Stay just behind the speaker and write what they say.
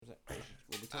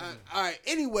All right.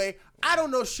 Anyway, I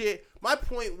don't know shit. My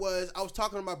point was, I was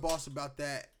talking to my boss about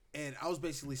that, and I was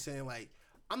basically saying like,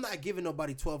 I'm not giving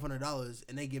nobody $1,200,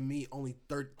 and they give me only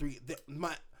 33.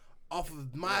 Off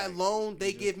of my loan,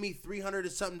 they give me $300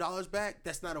 and something back.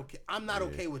 That's not okay. I'm not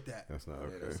okay with that. That's not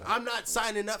okay. I'm not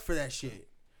signing up for that shit.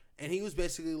 And he was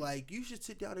basically like, you should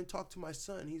sit down and talk to my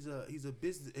son. He's a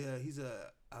business. He's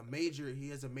a major.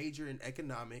 He has a major in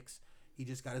economics. He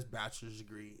just got his bachelor's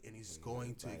degree, and he's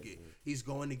going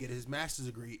to get his master's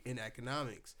degree in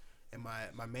economics. And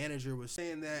my manager was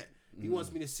saying that he wants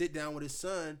me to sit down with his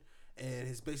son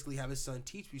and basically have his son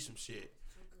teach me some shit.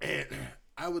 And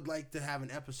I would like to have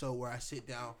an episode where I sit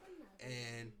down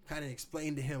and kind of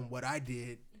explain to him what I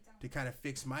did to kind of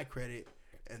fix my credit,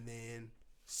 and then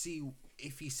see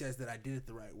if he says that I did it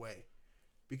the right way.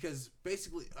 Because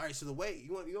basically, all right. So the way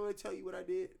you want me to tell you what I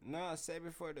did? No, say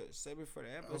before the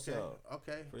episode.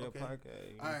 Okay. For your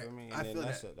podcast. All right. Feel me? And I then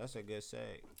feel that's a good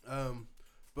say.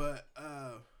 But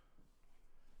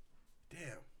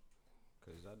damn.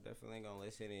 Cause I definitely ain't gonna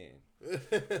listen in.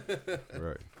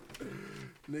 Right.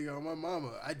 Nigga, on my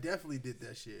mama, I definitely did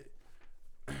that shit.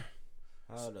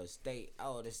 The state,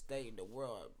 the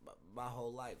world, my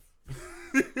whole life.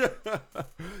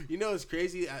 You know, it's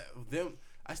crazy.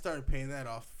 I started paying that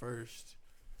off first.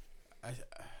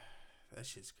 That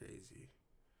shit's crazy.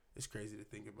 It's crazy to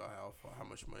think about how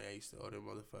much money I used to owe them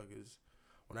motherfuckers.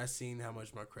 When I seen how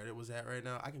much my credit was at right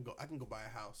now, I can go buy a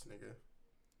house, nigga.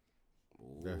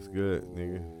 That's good,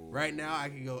 nigga. Right now, I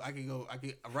can go.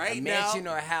 Right a now, mansion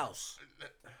or a house?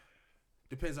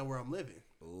 Depends on where I'm living.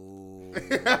 Ooh. An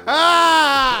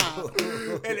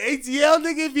ATL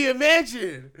nigga be a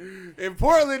mansion. In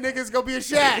Portland, nigga's gonna be a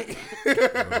shack.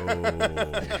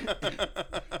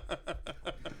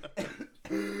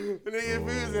 Nigga, if he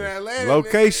was in Atlanta,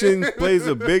 location plays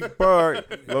a big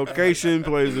part. Location.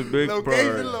 Location.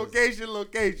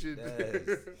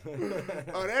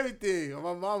 On everything. On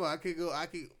my mama, I could go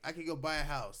buy a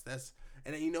house.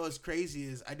 And you know what's crazy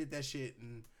is I did that shit,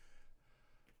 and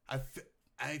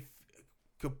I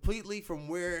completely from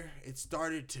where it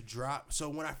started to drop. So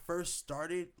when I first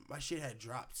started, my shit had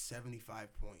dropped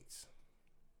 75 points.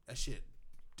 That shit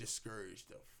discouraged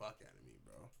the fuck out of me,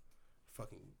 bro.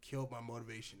 Fucking killed my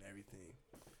motivation and everything.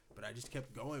 But I just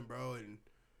kept going, bro, and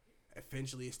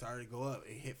eventually it started to go up.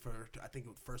 It hit I think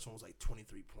the first one was like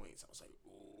 23 points. I was like,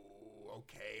 ooh,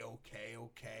 okay.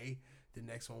 The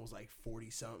next one was like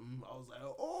 40-something. I was like,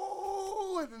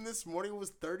 oh, and then this morning it was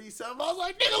 30-something. I was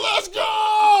like, nigga, let's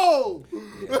go!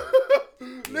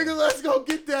 Nigga, let's go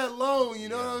get that loan. You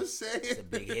know what I'm saying? It's a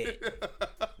big hit.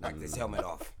 Knock this helmet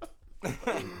off.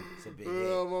 It's a big hit.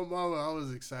 My mama, I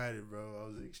was excited, bro. I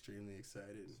was extremely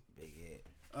excited. It's a big hit.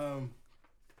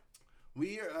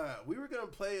 We were gonna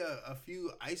play a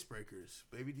few icebreakers.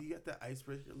 Baby, do you got the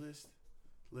icebreaker list?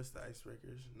 List the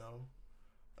icebreakers? No.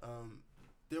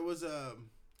 There was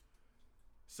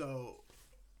so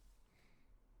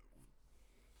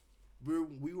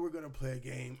we were gonna play a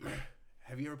game.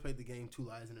 Have you ever played the game 2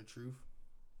 Lies and a Truth?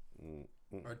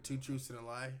 Or 2 Truths and a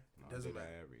Lie? It doesn't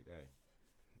matter. Every day.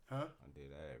 Huh? I do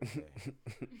that every day.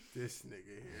 This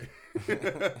nigga here.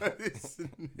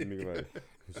 Nigga like,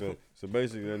 so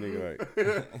basically that nigga like,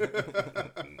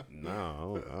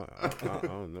 nah, I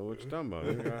don't know what you're talking about.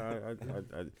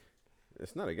 Nigga.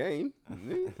 It's not a game.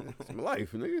 Nigga. It's my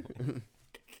life, nigga.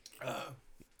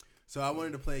 So I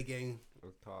wanted to play a game.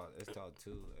 It's called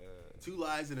 2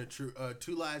 Lies and a Truth.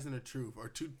 2 Lies and a Truth, or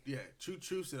 2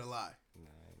 Truths and a Lie.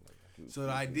 So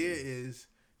the idea is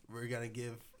we're gonna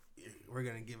give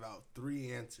out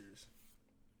 3 answers.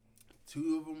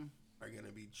 2 of them are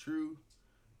gonna be true.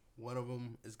 1 of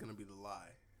them is gonna be the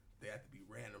lie. They have to be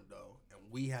random though, and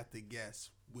we have to guess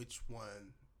which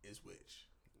one is which.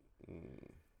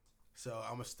 So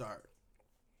I'm gonna start.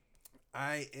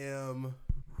 I am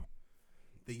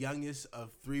the youngest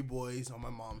of 3 boys on my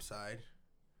mom's side.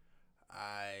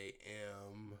 I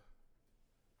am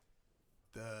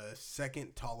the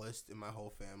second tallest in my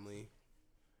whole family.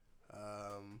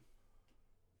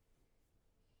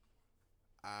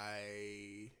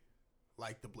 I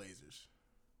like the Blazers.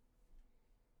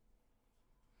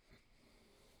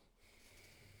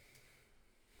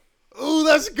 Ooh,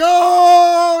 let's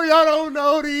go! Y'all don't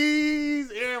know these.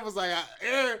 Aaron was like,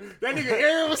 that nigga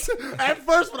Aaron was at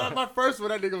first. My first one,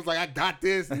 that nigga was like, I got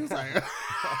this. He was like, that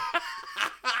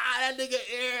nigga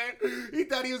Aaron, he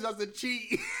thought he was about to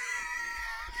cheat.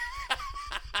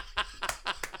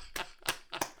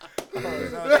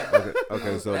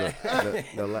 Okay, so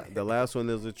the last one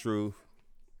is the truth.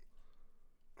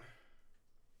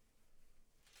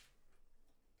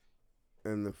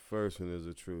 And the first one is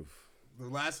the truth. The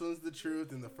last one's the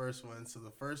truth, and the first one. So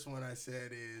the first one I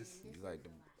said is. You like the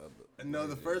No,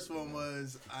 the first one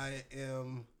was I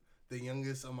am the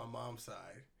youngest on my mom's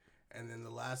side, and then the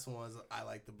last one was I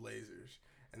like the Blazers,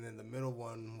 and then the middle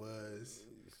one was.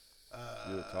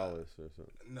 You're the tallest or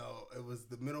something. No, it was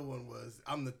the middle one was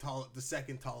the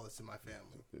second tallest in my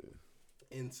family.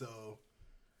 Yeah. And so,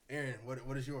 Aaron,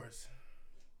 what is yours?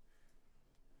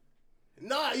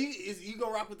 Nah, you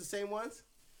gonna rock with the same ones?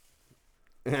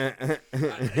 What's your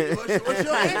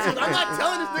answer? I'm not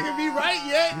telling this nigga be right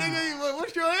yet, nigga.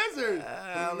 What's your answer?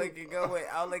 I only can go with.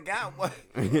 I only got one.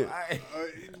 Right.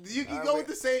 You can go with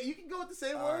the same. You can go with the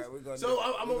same ones. Right, so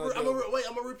I'm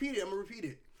gonna repeat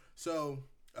it. So,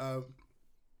 I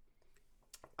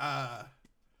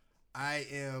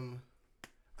am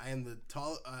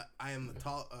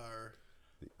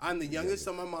the youngest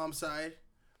on my mom's side.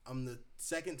 I'm the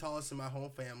second tallest in my whole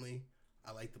family.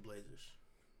 I like the Blazers.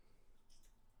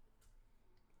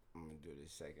 I'm gonna do the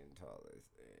second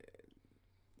tallest and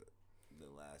the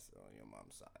last on your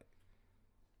mom's side.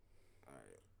 All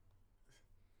right,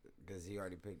 because you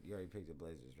already picked the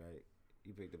Blazers, right?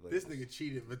 You picked the Blazers. This nigga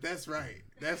cheated, but that's right.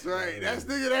 That's right. That's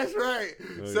right.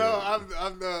 So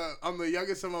I'm the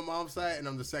youngest on my mom's side, and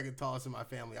I'm the second tallest in my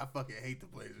family. I fucking hate the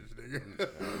Blazers,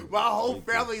 nigga. My whole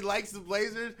family likes the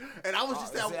Blazers, and I was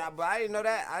just that. But I didn't know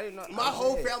that. I didn't know. My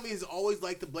whole family has always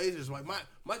liked the Blazers. Like my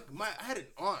I had an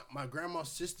aunt, my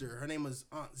grandma's sister. Her name was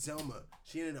Aunt Zelma.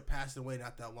 She ended up passing away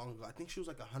not that long ago. I think she was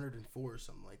like 104 or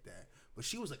something like that. But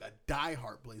she was like a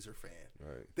diehard Blazer fan.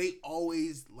 Right. They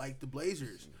always liked the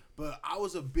Blazers. But I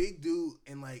was a big dude,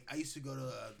 and like I used to go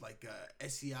to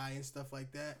SCI and stuff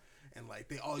like that, and like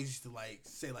they always used to like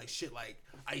say like shit like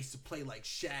I used to play like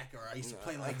Shaq or I used to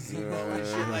play like Zero and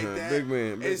shit like that. Big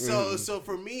man. And so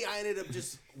for me, I ended up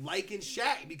just liking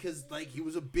Shaq because like he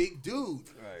was a big dude.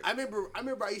 Right. I remember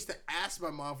I used to ask my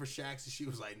mom for Shaqs, and she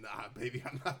was like, "Nah, baby,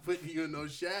 I'm not putting you in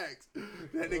those Shaqs."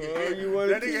 That nigga, Aaron.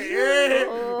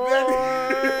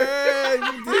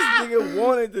 This nigga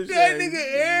wanted the That Shaq. nigga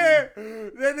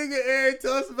Aaron,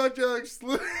 tell us about your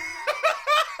exclusive.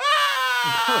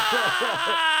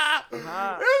 There's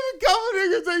a couple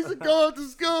niggas that used to go up to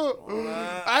school.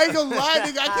 I ain't gonna lie,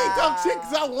 nigga. I can't talk shit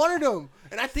because I wanted them.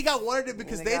 And I think I wanted it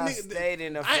because they stayed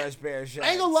in a fresh pair of Shaqs.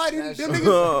 I ain't gonna lie, these niggas. I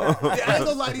ain't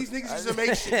gonna lie, these niggas used to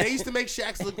make they used to make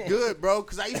Shaqs look good, bro.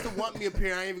 Because I used to want me a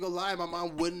pair. I ain't even gonna lie, my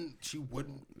mom wouldn't. She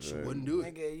wouldn't do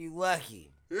it. Nigga, you lucky.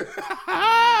 Yeah.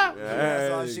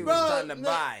 That's all she was trying to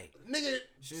buy. Nigga,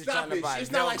 She was stop trying to it. buy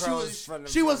It's not like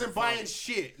she wasn't from- buying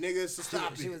shit, nigga. So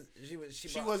stop it.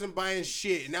 She wasn't buying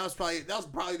shit, and that was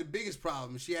probably the biggest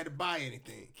problem. She had to buy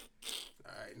anything.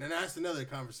 All right, now that's another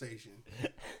conversation.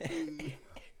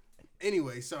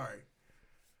 Anyway, sorry.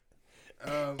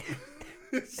 That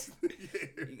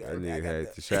nigga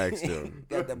had the Shaq still.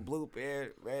 Got the blue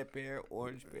pair, red pair,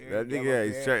 orange pair. That nigga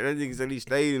had Shaq. That nigga said he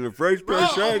stayed in the fresh pair Bro, of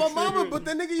Shaqs. my mama, but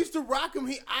that nigga used to rock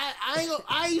him.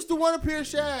 I used to want a pair of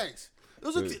Shaqs.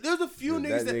 There's a few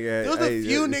niggas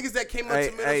that came up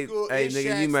to middle school. Hey, in nigga,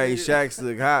 Shaqs, you made nigga. Shaqs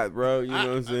look hot, bro. You know what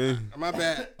I'm saying? My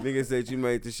bad. Nigga said you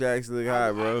made the Shaqs look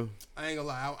hot, bro. I ain't gonna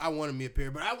lie. I wanted me a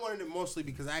pair, but I wanted it mostly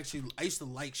because I used to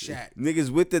like Shaq. Niggas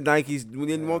with the Nikes, we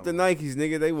didn't want the Nikes,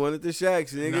 nigga. They wanted the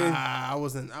Shaqs, nigga. Nah, I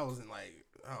wasn't like,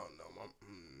 I don't know.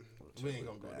 We ain't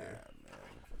gonna go there. Man.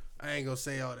 I ain't gonna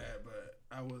say all that, but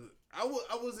I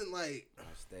wasn't like.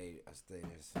 I stayed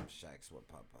in some Shaqs with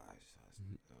Popeyes.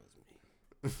 That was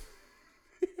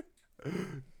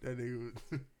me.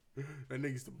 That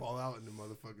nigga used to ball out in the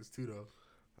motherfuckers too, though.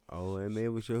 Oh, and they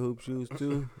was your hoop shoes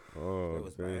too. Oh, it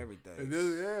was my everything.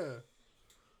 Yeah.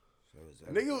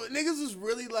 Niggas was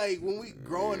really like when we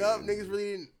growing up. Niggas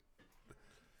really didn't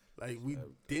like. We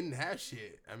didn't have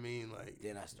shit. I mean, like.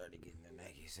 Then I started getting the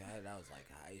Nikes. That was like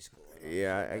high school.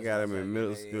 Yeah, I got them in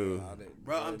middle school.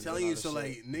 Bro, I'm telling you. So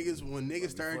like niggas when niggas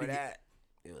started to get,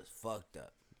 it was fucked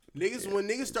up. When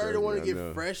niggas started to want to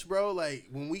get fresh, bro. Like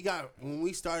when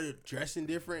we started dressing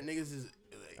different, niggas is.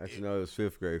 Actually, no, it was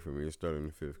 5th grade for me. It started in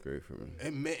the 5th grade for me.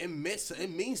 It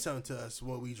means something to us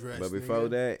what we dress. But before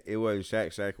that, it wasn't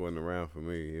Shaq. Shaq wasn't around for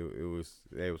me.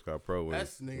 It was called Pro Wings.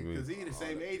 That's nigga because he the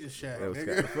same age as Shaq.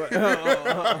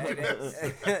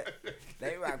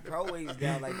 They rock Pro Wings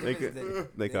down like they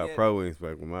called Pro Wings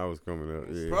back when I was coming up.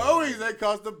 Yeah. Pro Wings they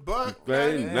cost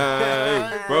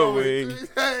 $1.99. Pro Wings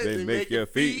they make your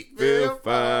feet feel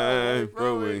fine.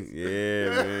 Pro Wings, yeah,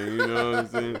 man. You know what I'm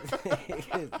saying?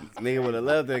 Nigga would have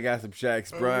loved that. Got some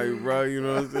Shaqs, bro. You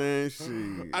know what I'm saying? Shit.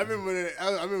 I remember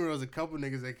there was a couple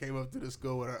niggas that came up to the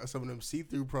school with some of them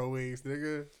see-through Pro Wings,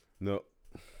 nigga. No.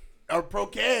 Or Pro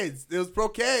Kids. There was Pro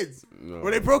Kids. No,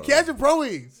 Were they Pro Kids or Pro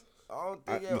Wings? I don't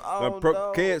think I don't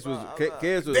know. Kids was They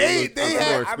had-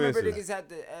 more I remember expensive. niggas had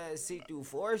to see through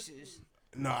forces.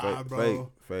 Nah,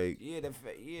 bro. Fake. Yeah,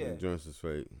 yeah. The joints is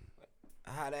fake.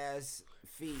 Hot ass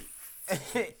feet.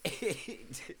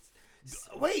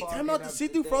 Wait, time out. The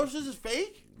see-through frozen is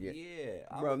fake?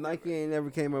 Yeah. Bro, Nike ain't never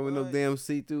came up with no damn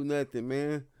see-through nothing,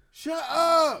 man. Shut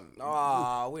up.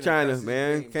 Oh, China,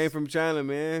 man. Came from China,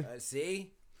 man.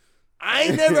 See? I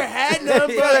ain't never had none, Bro,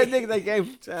 bro. that nigga they came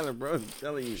from China, bro. I'm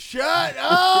telling you. Shut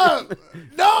up.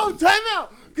 No, time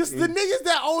out. Because the niggas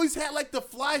that always had like the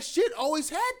fly shit always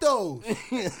had those.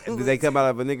 Did they come out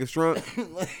of a nigga's trunk?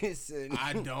 Listen.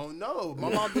 I don't know. My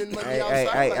mom didn't let me Hey,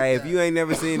 outside like that. if you ain't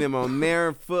never seen them on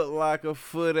there, Foot Locker,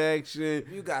 Foot Action.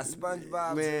 You got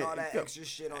SpongeBob Man, and all that extra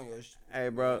shit on your. Hey,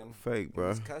 bro, man. fake, bro.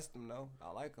 It's custom though.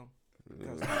 I like them.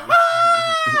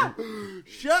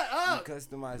 Shut up. You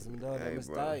customize them though. Hey, That's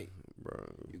bro. tight. Bro,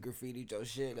 You graffiti your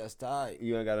shit. That's tight.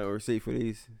 you ain't got no receipt for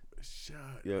these? Shut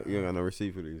You ain't got no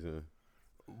receipt for these, huh?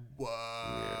 What?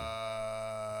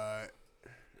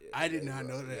 Yeah, I did not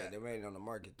know Yeah, that. they ain't on the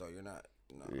market though. You're not.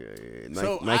 No. Yeah.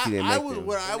 So Nike didn't I make was them.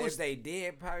 what I And was. if they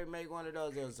did probably make one of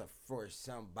those, it was for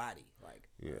somebody like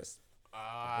Yes. a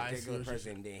I see particular what you're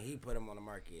person. Then he put them on the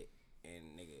market, and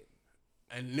nigga,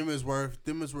 And them is where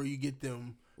you get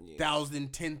them Yeah.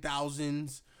 1,000,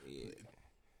 10,000s. yeah.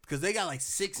 Cause they got like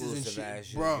sixes and Exclusive ass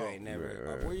shit, bro. You ain't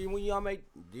never. Right. When y'all make,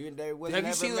 they was Have you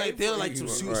never seen made like they're for like you.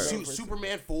 some Right.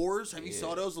 Superman 4s? Have you Yeah.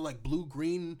 saw those? They're like blue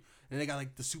green, and they got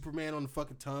like the Superman on the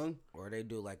fucking tongue, Or they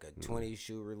do like a 20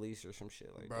 shoe release or some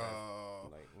shit like bro.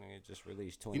 that. Like nigga, just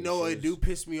release 20. You know what shoes. do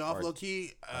piss me off, or low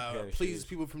key. pair of Please, shoes.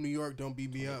 people from New York, don't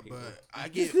beat me up, people. but I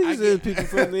These get niggas people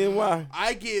from the NY.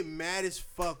 I get mad as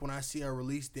fuck when I see a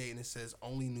release date and it says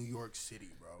only New York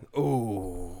City, bro.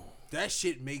 Ooh. That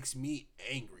shit makes me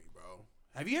angry, bro.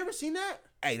 Have you ever seen that?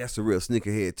 Hey, that's a real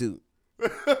sneakerhead too.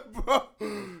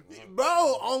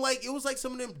 bro, on like it was like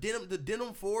some of them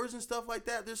denim 4s and stuff like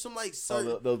that. There's some like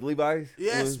certain Those Levi's.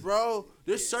 yes, bro.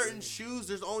 There's certain shoes.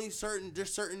 There's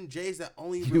certain J's that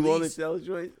only You want to release. tell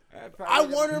joint? I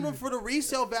wanted them for the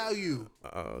resale value,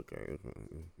 Oh, okay.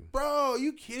 bro.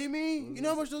 You kidding me? You know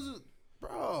how much those is,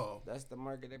 bro? That's the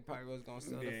market they probably was gonna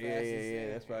sell the Yeah,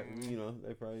 fastest. That's probably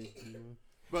they probably.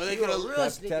 Bro, they You could a have. real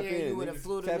sneakerhead, you would have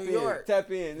flew to New York.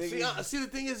 Tap in, nigga. See, the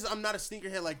thing is, I'm not a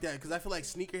sneakerhead like that because I feel like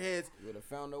sneakerheads. You would have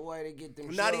found a way to get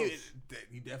them. Not shows. even.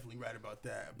 You definitely right about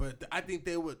that, but I think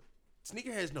they would.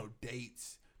 Sneakerheads know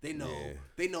dates. They know. Yeah.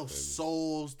 They know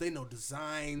souls. They know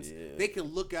designs. Yeah. They can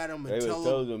look at them They and would tell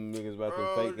told them. them niggas about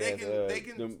Bro, them they fake can- ass, they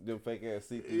can- them fake ass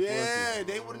see-through Yeah, forces.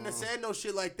 they wouldn't have said no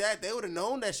shit like that. They would have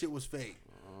known that shit was fake.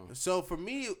 So for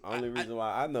me, Only reason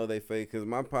why I know they fake because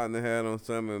my partner had on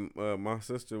some, and my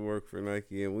sister worked for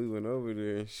Nike, and we went over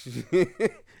there.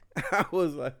 And I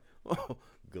was like, oh,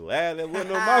 glad that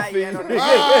wasn't on my feet.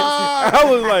 I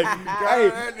was like,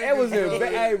 hey, it was in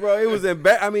hey, bro, it was in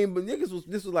I mean, but niggas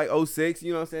this was like 06,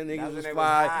 you know what I'm saying? That's Niggas when was they was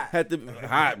fly, hot. had to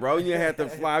hot, bro. You had to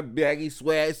fly baggy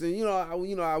sweats, and you know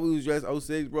how we was dressed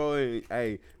 06, bro. And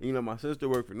hey, you know my sister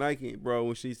worked for Nike, bro.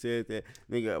 When she said that,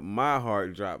 nigga, my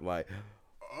heart dropped like.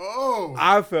 oh,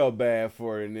 I felt bad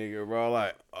for the nigga, bro.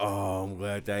 Like, oh, I'm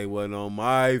glad that he wasn't on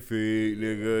my feet,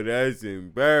 nigga. That's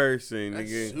embarrassing, that's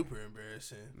nigga. super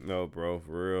embarrassing. No, bro,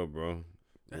 for real, bro.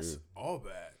 That's all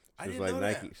bad. I She's didn't like know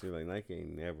Nike. that. She's like Nike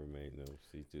ain't never made no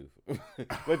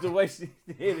C2. But the way she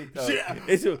did it, though, Shit.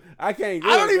 it's just, I can't. Do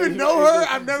I don't it, even but know it's her.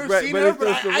 just- I've never right, seen but her, it's but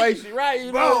just the I- way she, right?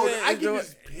 You Bro, know, it's I can the way-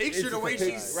 just picture it's the way just a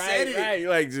she picture. said it. Right,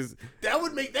 like just. That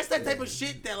would make. That's that type of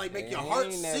shit that like make your heart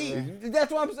Ain't sink. never-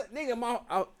 That's what I'm saying,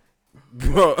 nigga.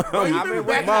 Bro, you I remember mean,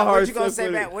 back- my my what heart you gonna stuck say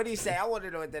with back? it. What did he say? I want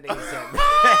to know what that nigga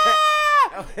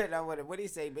said. What did he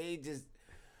say? Man, he just.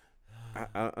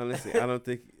 I honestly, I don't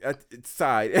think it's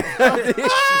side.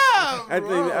 Ah, I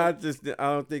bro.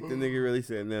 don't think the nigga really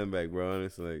said nothing back, bro.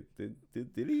 Honestly, like,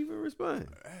 did he even respond?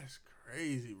 That's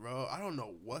crazy, bro. I don't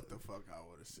know what the fuck I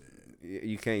would have said.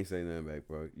 You can't say nothing back,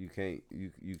 bro. You can't.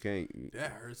 You can't.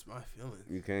 That hurts my feelings.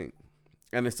 You can't.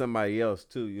 And it's somebody else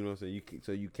too. You know what I'm saying?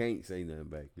 So you can't say nothing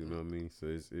back. You know what I mean? So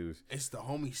it was. It's the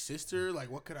homie's sister. Like,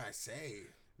 what could I say?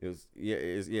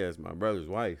 It's my brother's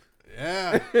wife.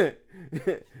 Yeah.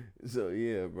 So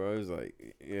yeah, bro. It's like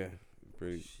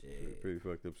pretty Shit.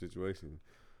 fucked up situation.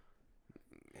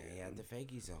 And he had the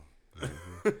fakies on.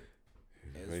 Mm-hmm.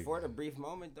 It was for the brief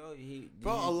moment though.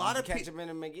 Bro, a lot of catch him in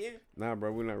him again. Nah,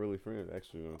 bro, we're not really friends.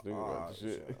 Actually, when I think about the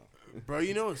shit. Bro,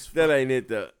 you know what's That ain't it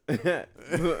though.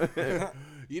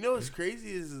 you know what's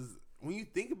crazy is when you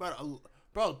think about it,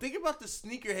 bro, think about the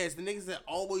sneakerheads, the niggas that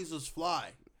always was fly.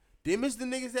 Them is the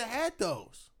niggas that had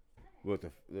those. What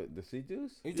the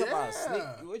C-juice? You talking about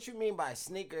Yeah. what you mean by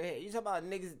sneakerhead? You talking about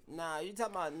niggas? Nah, you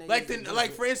talking about niggas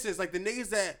Like for instance, like the niggas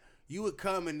that you would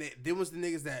come and them was the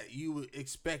niggas that you would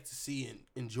expect to see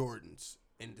in Jordans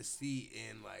and to see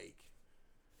in like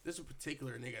this a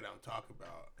particular nigga that I'm talking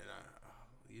about, and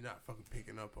you're not fucking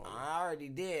picking up on it. I already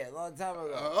did a long time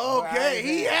ago. Okay,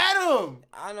 he had him.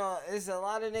 I know it's a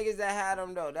lot of niggas that had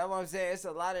them though. That's what I'm saying. It's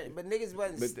a lot of, but niggas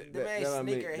wasn't. Them ain't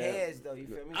sneaker heads though. You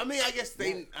feel me? I mean, I guess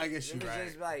you right.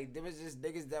 Just like there was just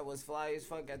niggas that was fly as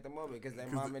fuck at the moment because their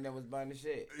mom and them was buying the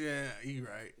shit. Yeah, you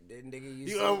right. Then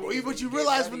nigga, but you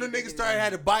realize when the niggas started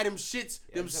had to buy them shits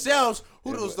themselves,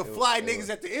 who was the fly niggas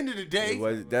at the end of the day?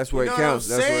 That's where it counts.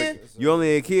 That's where you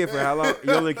only a kid for how long?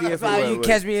 You only a kid for what? You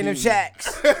catch me in them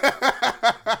shacks. You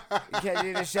catch me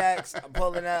in the shacks. I'm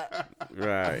pulling up.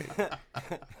 Right.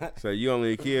 So you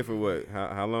only a kid for what?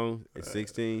 How long?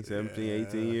 16, 17,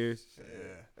 18 years?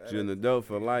 Yeah. You're an adult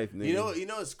for life, nigga. You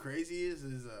know what's crazy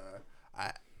is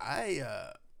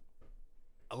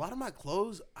a lot of my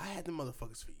clothes, I had them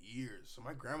motherfuckers for years. So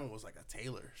my grandma was like a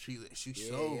tailor. She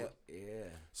sewed. Yeah.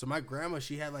 So my grandma,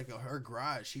 she had like her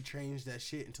garage. She changed that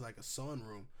shit into like a sewing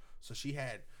room. So she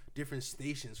had different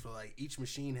stations for like each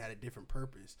machine had a different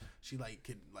purpose. She like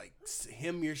could like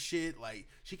hem your shit. Like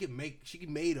she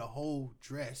made a whole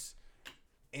dress.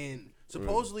 And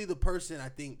supposedly the person I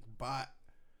think bought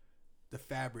the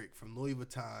fabric from Louis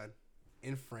Vuitton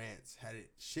in France, had it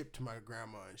shipped to my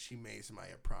grandma, and she made somebody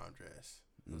a prom dress.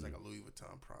 It was like a Louis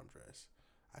Vuitton prom dress.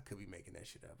 I could be making that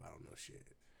shit up. I don't know shit.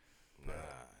 Nah,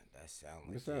 that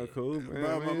sounds cool, man.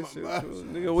 Bro, cool.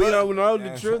 Nigga, we don't know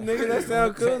the truth, nigga. That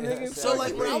sound cool, nigga. So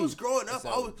like when I was growing up,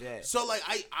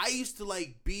 I used to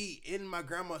like be in my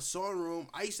grandma's sewing room.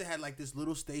 I used to have like this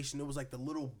little station. It was like the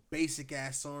little basic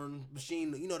ass sewing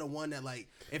machine. You know, the one that like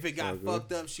if it got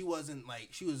fucked up, she was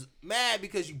mad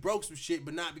because you broke some shit,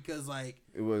 but not because like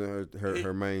it wasn't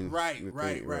her main.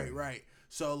 Right.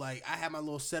 So like I had my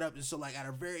little setup, and so like at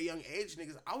a very young age,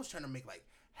 niggas, I was trying to make like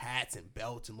hats and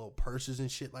belts and little purses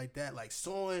and shit like that. Like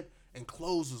sewing and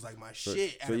clothes was like my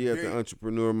shit. So you had the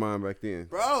entrepreneur mind back then,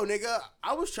 bro. Nigga,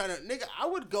 I was trying to. Nigga, I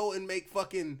would go and make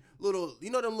fucking little,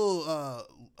 you know, them little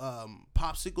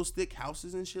popsicle stick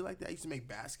houses and shit like that. I used to make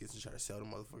baskets and try to sell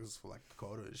them motherfuckers for like a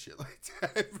quarter and shit like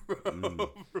that,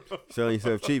 bro. Selling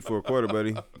yourself cheap for a quarter,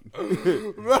 buddy.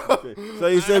 Bro,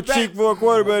 selling yourself cheap for a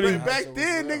quarter, buddy. Back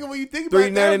then, nigga, when you think about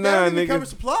it, that didn't cover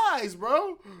supplies,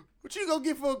 bro. What you gonna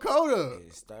get for a quota?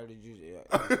 It started you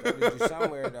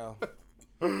somewhere though.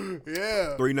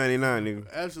 Yeah. $3.99,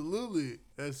 nigga. Absolutely.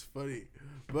 That's funny.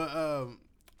 But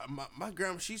my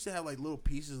grandma, she used to have like little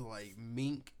pieces of like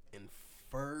mink and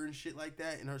fur and shit like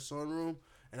that in her sewing room.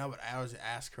 And I would always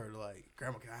ask her to like,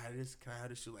 Grandma, can I have this? Can I have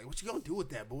this? She was like, what you gonna do with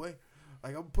that, boy?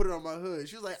 Like, I'm put it on my hood.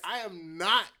 She was like, I am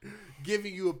not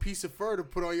giving you a piece of fur to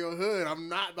put on your hood. I'm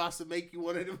not about to make you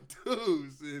one of them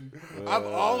dudes. And I've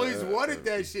always wanted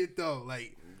that shit, though.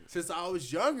 Like, since I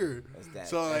was younger. That's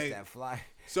that fly.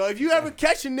 So if you ever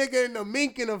catch a nigga in a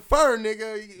mink and a fur,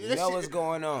 nigga. You know what's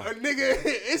going on. Nigga,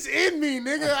 it's in me,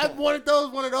 nigga. I've wanted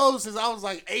one of those since I was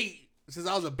like 8. Since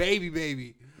I was a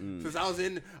baby. Since I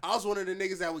was one of the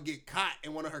niggas that would get caught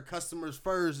in one of her customers'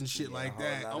 furs and shit like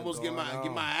that. Almost get my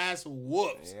ass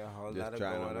whooped. Yeah, a whole lot of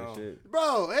going on. Shit.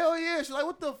 Bro, hell yeah. She's like,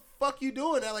 what the fuck you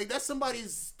doing? That like that's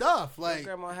somebody's stuff. Like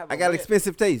I got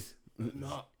expensive taste.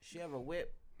 No. She have a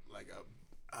whip. Like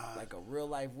a real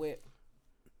life whip.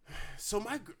 So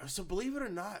believe it or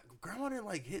not, Grandma didn't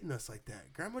like hitting us like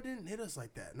that. Grandma didn't hit us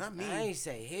like that. Not me. I ain't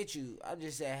say hit you. I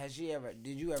just said,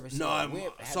 did you ever see a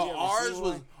whip? So ours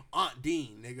was Aunt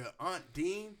Dean, nigga. Aunt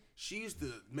Dean, she used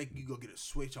to make you go get a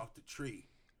switch off the tree.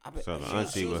 So the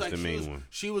auntie was the main one.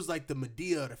 She was like the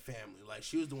Medea of the family. Like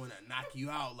she was the one that knock you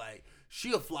out. Like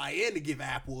she'll fly in to give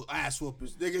ass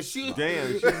whoopers, nigga. She was,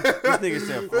 damn. This nigga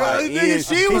said fly in.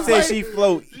 Nigga, she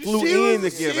flew in to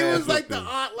give ass She was like the whoopers.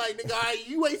 aunt. Like nigga,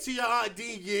 you wait till your Aunt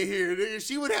Dean get here, nigga.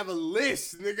 She would have a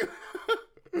list, nigga,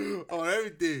 on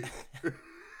everything.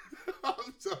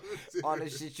 All the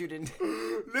shit you didn't.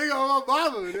 Nigga, on my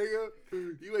mama, nigga.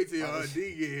 You wait till your Aunt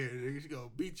D get here, nigga. She gonna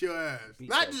beat your ass.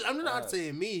 I'm not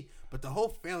saying me, but the whole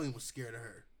family was scared of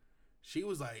her. She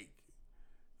was like,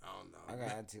 I don't know. I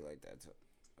got auntie like that too.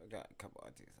 I got a couple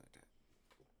aunties like that.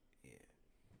 Yeah.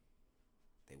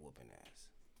 They whooping ass.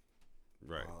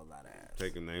 Right. A whole lot of ass.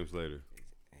 Taking names later.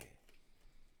 Hey.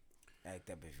 Act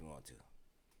up if you want to.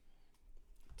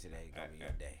 Today gonna be your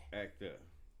day. Act up.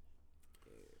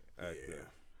 Act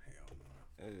up. Hell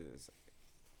no.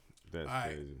 That's all right,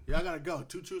 crazy. Y'all gotta go.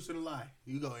 2 truths and a lie.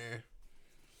 You go, Aaron.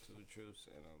 2 truths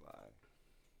and a lie.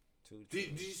 2 truths.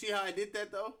 Did you see how I did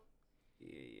that though?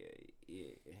 Yeah.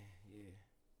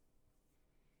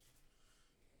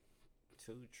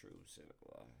 2 truths and a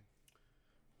lie.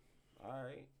 All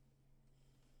right.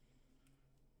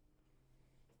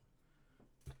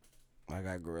 I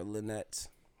got gorilla nuts.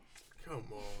 Come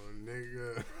on,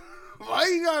 nigga. Why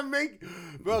you gotta make,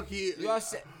 bro?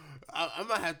 I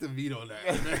might have to veto that.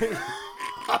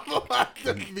 I'm gonna have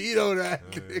to veto that.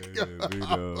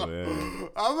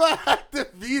 I'm gonna have to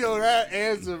veto that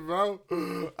answer, bro.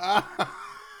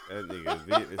 That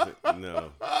nigga,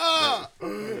 no.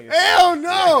 Hell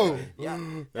no.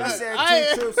 That said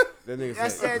 2 truths. That nigga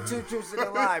That said 2 truths and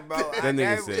a lie, bro. That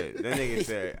nigga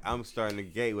said, I'm starting the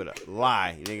gate with a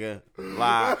lie, nigga.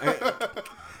 Lie.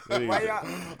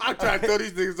 I'm trying to throw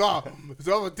these niggas off,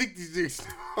 so I'm gonna take these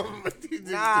niggas.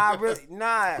 Nah, really,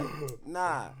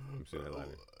 nah.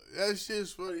 That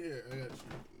shit's funny here. I got you.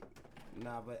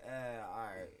 Nah, but all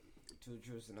right. 2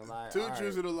 truths and a lie. 2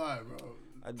 truths and a lie, bro.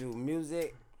 I do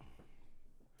music.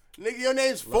 Nigga, your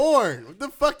name's Foreign. What the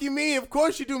fuck you mean? Of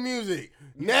course you do music.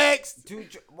 Next.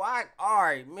 Why? All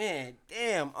right, man.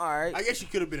 Damn. All right. I guess you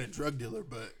could have been a drug dealer,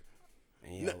 but.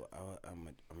 Yeah, I'm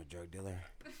a drug dealer.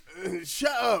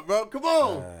 Shut up, bro. Come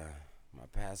on. My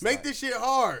past. Make this shit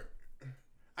hard.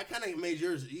 I kind of made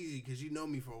yours easy because you know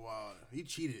me for a while. You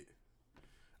cheated.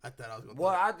 I thought I was gonna.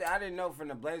 Well, I didn't know from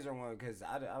the Blazer one because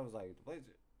I was like the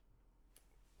Blazer.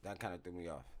 That kind of threw me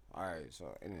off. All right,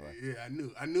 so anyway. Yeah,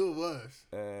 I knew it was.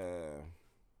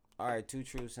 All right, 2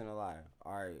 truths and a lie.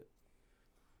 All right.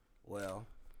 Well,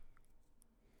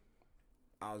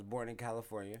 I was born in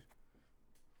California.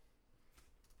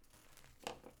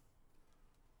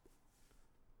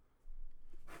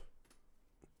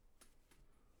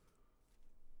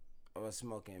 I was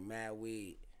smoking mad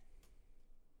weed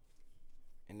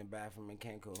in the bathroom in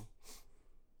Cancun.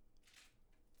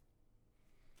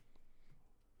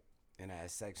 And I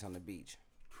had sex on the beach.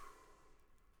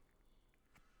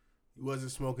 You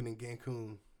wasn't smoking in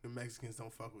Cancun. The Mexicans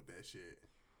don't fuck with that shit.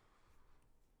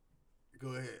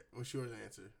 Go ahead. What's your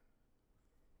answer?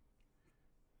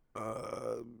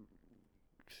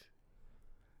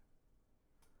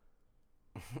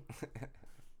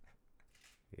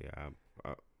 Yeah,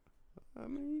 I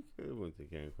mean, you could have went to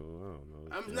Cancun. I don't know.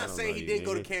 I'm not saying he didn't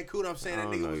go to Cancun. I'm saying that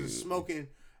nigga was smoking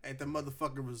at the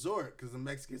motherfucking resort because the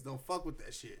Mexicans don't fuck with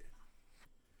that shit.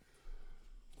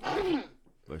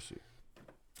 But shit.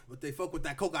 But they fuck with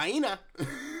that cocaina.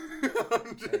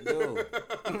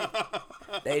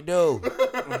 They do.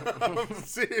 I'm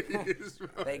serious,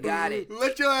 bro. They got it.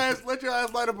 Let your ass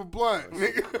light up a blunt,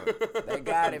 nigga. They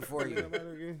got it for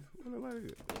you.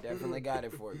 They Definitely got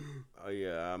it for you. Oh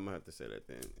yeah, I'm gonna have to say that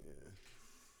then. Yeah.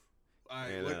 All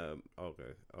right. And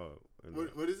okay. Oh.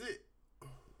 What is it?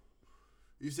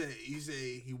 You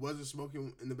say he wasn't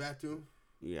smoking in the bathroom?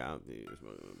 Yeah, I don't think he was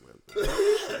smoking in the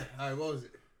bathroom. All right, what was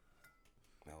it?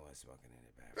 I was smoking in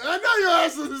the bathroom. I know your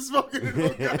ass wasn't smoking in the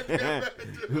goddamn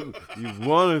bathroom. You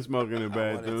want to smoke in the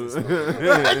bathroom.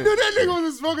 I knew that nigga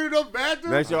wasn't smoking in no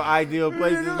bathroom. That's your ideal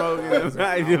place to smoke in.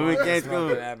 Ideal in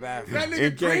Cancun. That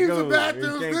nigga dreams of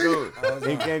bathrooms, nigga.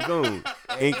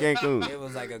 In Cancun. It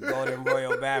was like a golden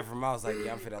royal bathroom. I was like,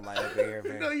 yeah, I'm finna light up in here,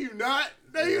 man. No, you not.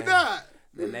 No, you not.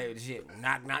 Then they shit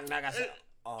knock. I said,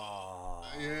 oh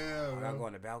yeah. I go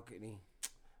on the balcony.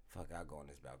 Fuck, I go on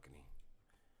this balcony.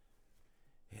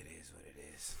 It is what it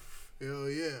is. Hell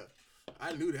yeah.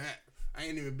 I knew that. I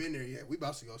ain't even been there yet. We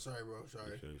about to go. Sorry, bro.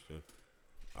 Sorry. Sure.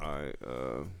 All right.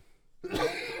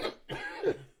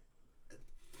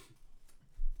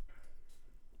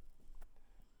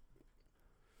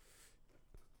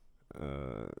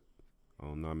 I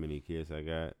don't know how many kids I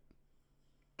got.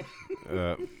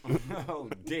 Oh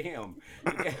damn!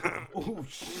 Oh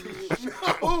shit!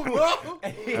 No, bro.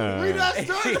 We not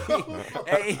starting.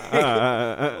 Hey.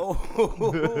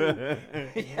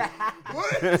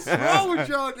 What is wrong with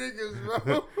y'all niggas,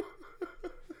 bro?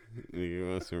 Nigga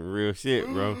want some real shit,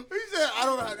 bro. He said,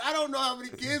 I don't know how many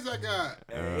kids I got.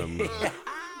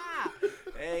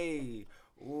 Hey,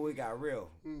 ooh, we got real.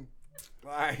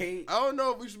 All right. I don't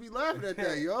know if we should be laughing at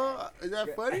that, y'all. Is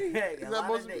that funny? Is that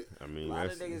supposed to be? I mean, a lot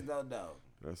of niggas don't know.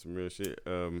 That's some real shit.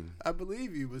 I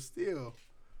believe you, but still,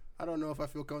 I don't know if I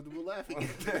feel comfortable laughing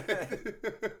at that.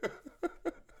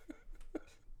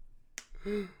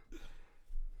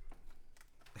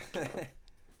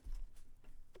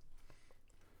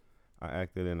 I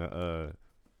acted in a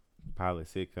pilot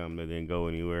sitcom that didn't go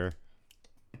anywhere.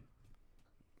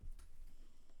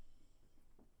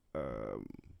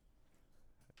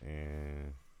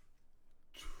 And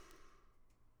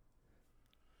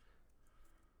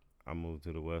I moved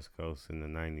to the West Coast in the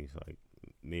 90s, like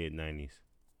mid 90s.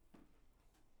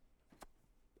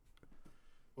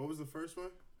 What was the first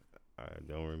one? I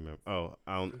don't remember. Oh,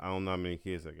 I don't know how many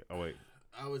kids I got. Oh wait,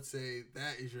 I would say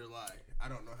that is your lie. I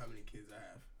don't know how many kids I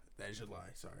have. That is your lie.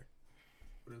 Sorry.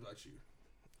 What about you?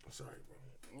 I'm sorry, bro.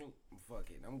 Fuck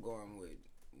it. I'm going with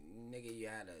nigga. You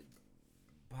had a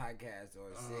podcast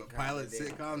or a sitcom. Pilot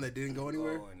sitcom that didn't go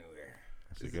anywhere.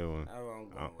 That's a good one.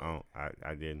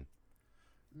 I didn't.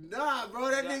 Nah, bro.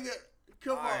 That nigga.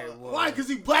 Come on. Right, well, why? Because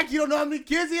he black? You don't know how many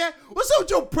kids he had? What's up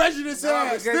with your prejudice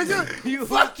ass, nigga?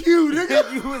 Fuck you, you,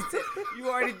 nigga. You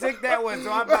already took that one,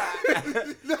 so I'm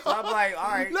like, No. so I'm like, all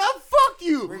right. Nah, fuck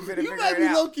you. We finna You figure might it be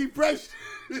out. low key prejudiced.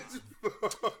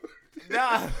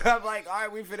 Nah, I'm like, all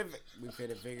right, we finna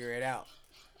figure it out.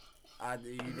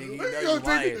 You think you know you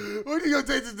lying? What you gonna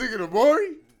take this nigga to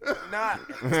Maury? Nah.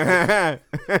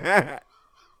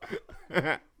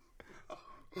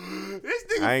 This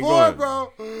nigga I ain't 4, going.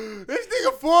 bro. This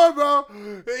nigga 4, bro.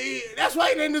 That's why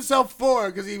he named himself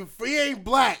 4, because he ain't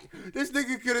black. This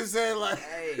nigga could have said, like,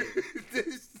 Hey,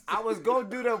 this. I was gonna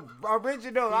do the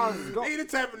original. I was He going. the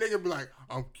type of nigga be like,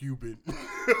 I'm Cuban.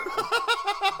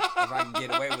 If I can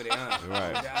get away with it, huh?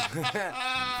 Right.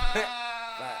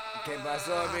 Okay, but I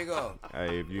saw it, big O.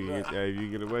 Hey, if you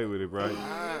get away with it, bro.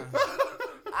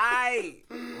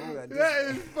 That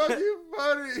is fucking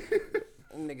funny.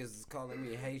 Them niggas is calling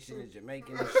me Haitian and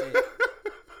Jamaican and shit.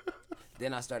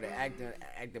 Then I started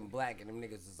acting black, and them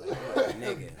niggas is like, "Yo,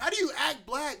 nigga." How do you act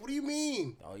black? What do you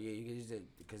mean? Oh yeah, you can just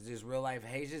because there's real life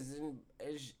Haitians and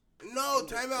No,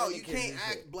 time out. You kids can't and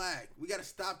act shit. black. We gotta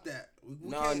stop that. We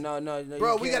no, can't. no.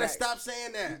 Bro, you we can't gotta act- stop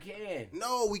saying that. You can.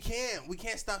 No, we can't. We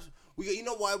can't stop. You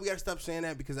know why we gotta stop saying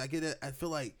that? Because I get it. I feel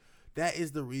like that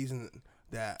is the reason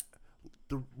that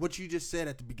what you just said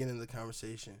at the beginning of the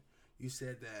conversation. You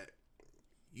said that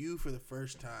you, for the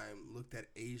first time, looked at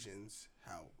Asians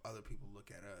how other people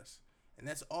look at us, and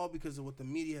that's all because of what the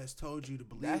media has told you to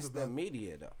believe. That's about. the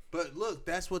media, though. But look,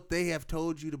 that's what they have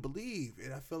told you to believe,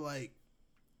 and I feel like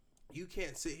you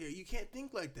can't sit here. You can't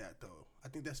think like that, though. I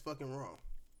think that's fucking wrong.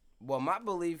 Well, my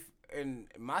belief in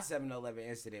my 7-Eleven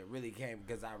incident really came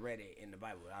because I read it in the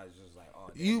Bible. I was just like, oh,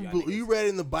 damn, You read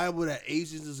in the Bible that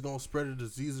Asians is gonna spread a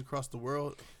disease across the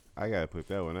world? I gotta put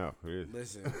that one out for this.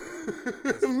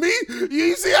 Listen, Me?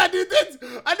 You see, I did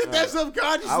that. I did that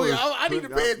subconsciously. I need to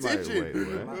pay attention.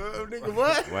 Nigga,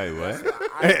 what? Wait, what?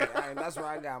 that's where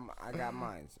I got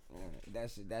mine. Yeah,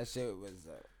 that shit was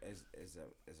it's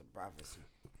a prophecy.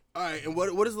 All right, and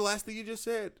what is the last thing you just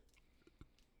said?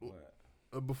 What?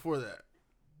 Before that,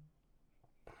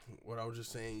 what I was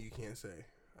just saying, you can't say.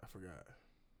 I forgot.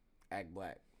 Act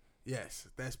black. Yes,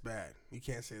 that's bad. You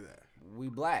can't say that. We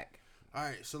black. All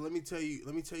right, so let me tell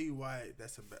you why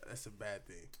that's a bad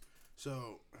thing.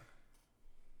 So,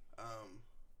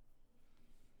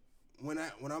 when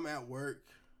I'm at work,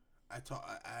 I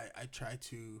try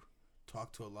to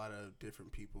talk to a lot of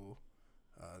different people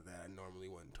that I normally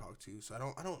wouldn't talk to. So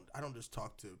I don't just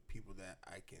talk to people that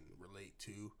I can relate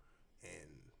to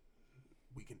and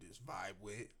we can just vibe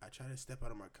with. I try to step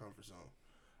out of my comfort zone.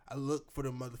 I look for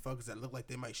the motherfuckers that look like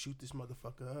they might shoot this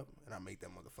motherfucker up, and I make that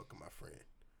motherfucker my friend.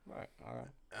 Right. All right.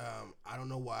 I don't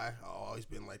know why. I've always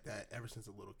been like that ever since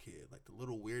a little kid. Like the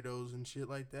little weirdos and shit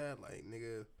like that. Like,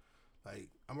 nigga, like,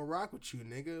 I'm a rock with you,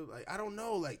 nigga. Like, I don't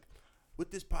know. Like,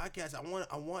 with this podcast,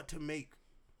 I want to make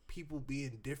people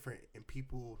being different and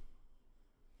people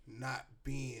not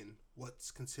being what's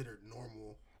considered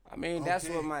normal. I mean, that's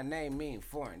what my name means,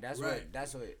 foreign. That's Right.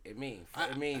 what it means.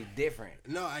 It means different.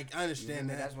 No, I understand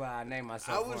that. That's why I named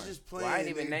myself. I was foreign. just playing. Well, I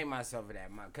didn't even name myself for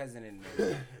that. My cousin didn't name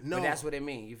me. No. But that's what it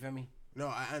means. You feel me? No,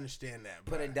 I understand that.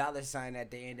 Put bro. a dollar sign at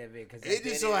the end of it. Cause It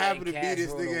just so happened to be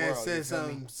this nigga that said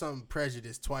some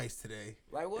prejudice twice today.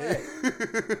 Like what?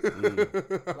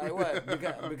 Like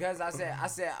what? Because I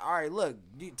said, all right, look,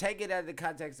 you take it out of the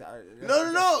context.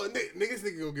 No.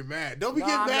 Niggas gonna get mad. Don't be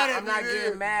getting mad at me. I'm not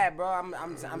getting mad, bro.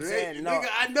 I'm saying no. Nigga,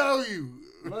 I know you.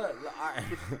 Look, all right.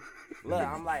 Look,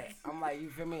 I'm like, you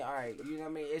feel me? All right, you know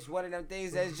what I mean? It's one of them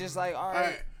things that's just like, all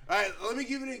right. All right. Let me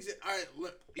give you an example. All right,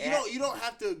 look, you don't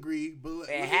have to agree, but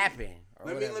It happened.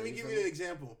 Let me give you an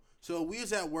example. So we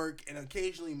was at work, and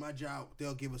occasionally my job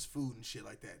they'll give us food and shit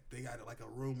like that. They got like a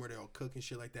room where they'll cook and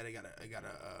shit like that. They got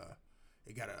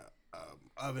a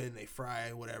oven. They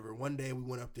fry whatever. One day we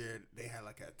went up there. They had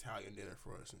like an Italian dinner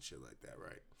for us and shit like that,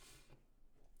 right?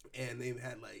 And they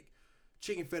had like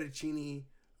chicken fettuccine,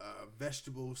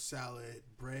 vegetable salad,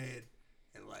 bread,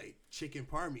 and like chicken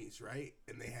parmies, right?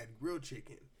 And they had grilled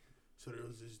chicken. So there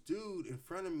was this dude in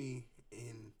front of me,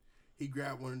 and he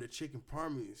grabbed one of the chicken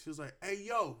parmies. He was like, "Hey,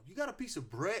 yo, you got a piece of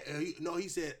bread?" No, he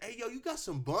said, "Hey, yo, you got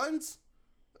some buns?"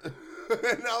 And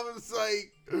I was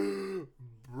like,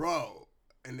 "Bro."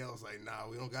 And they was like, "Nah,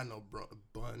 we don't got no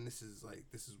bun. This is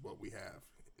what we have."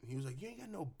 And he was like, "You ain't got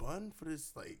no bun for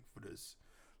this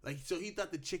Like, so he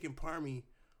thought the chicken parmy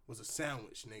was a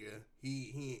sandwich, nigga.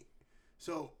 He.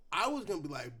 So I was gonna be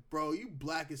like, bro, you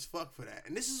black as fuck for that.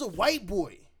 And this is a white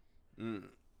boy.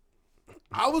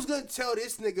 I was gonna tell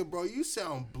this nigga, bro, you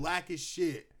sound black as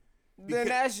shit. Then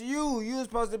that's you. You was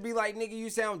supposed to be like, nigga,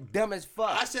 you sound dumb as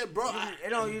fuck. I said, bro,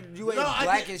 you ain't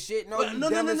black as shit. No, you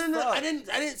dumb as fuck. I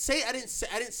didn't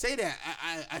say that.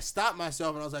 I stopped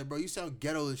myself and I was like, bro, you sound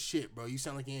ghetto as shit, bro. You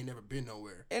sound like you ain't never been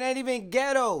nowhere. It ain't even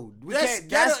ghetto.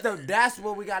 That's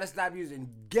what we gotta stop using.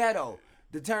 Ghetto.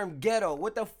 The term ghetto.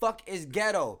 What the fuck is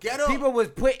ghetto? Ghetto. People was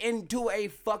put into a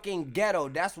fucking ghetto.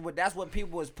 That's what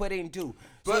people was put into.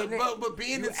 But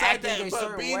being inside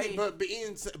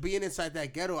that, being inside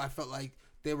that ghetto, I felt like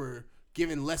they were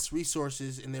given less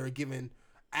resources and they were given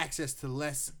access to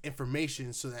less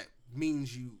information. So that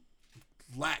means you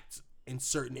lacked in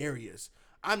certain areas.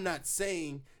 I'm not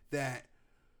saying that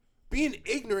being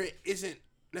ignorant isn't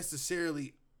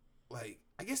necessarily like.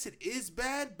 I guess it is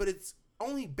bad, but it's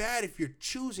only bad if you're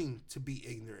choosing to be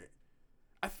ignorant.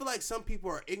 I feel like some people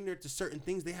are ignorant to certain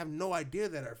things. They have no idea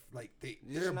that are like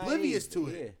they're oblivious to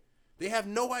it. Yeah. They have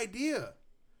no idea.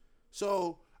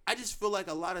 So I just feel like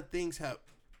a lot of things have.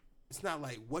 It's not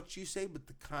like what you say, but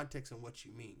the context and what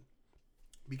you mean.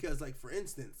 Because like for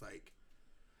instance, like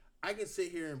I can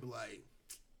sit here and be like,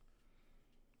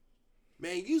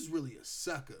 "Man, you's really a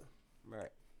sucker."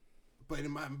 Right. But in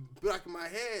my back of my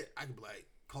head, I can be like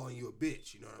calling you a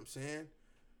bitch. You know what I'm saying?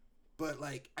 But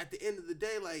like at the end of the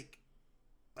day, like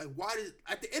why did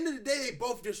at the end of the day they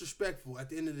both disrespectful at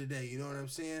the end of the day, you know what I'm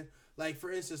saying? Like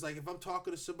for instance, like if I'm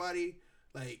talking to somebody,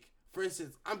 like for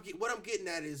instance, what I'm getting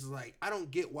at is like I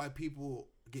don't get why people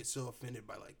get so offended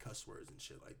by like cuss words and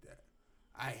shit like that.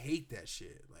 I hate that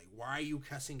shit. Like why are you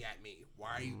cussing at me?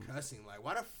 Why are you cussing? Like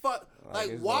why the fuck?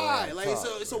 Like why? Like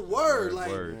it's a word.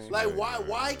 Like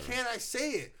why can't I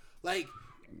say it? Like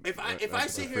if I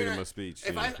sit here and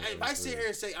if I sit here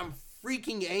and say I'm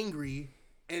freaking angry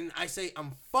and I say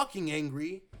I'm fucking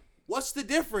angry, what's the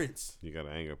difference? You got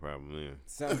an anger problem, yeah.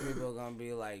 Some people are gonna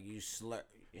be like, you slur.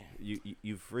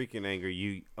 You freaking angry.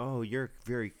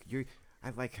 You're. I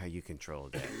like how you control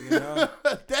that. You know,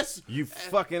 that's you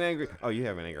fucking angry. Oh, you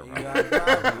have an anger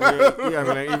problem. You have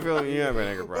an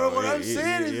anger problem. But what I'm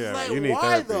saying is like,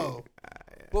 why though?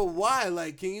 But why?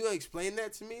 Like, can you explain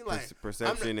that to me? Like,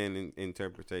 perception and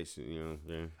interpretation. You know,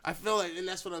 yeah. I feel like, and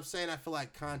that's what I'm saying. I feel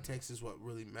like context is what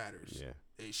really matters. Yeah,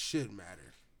 it should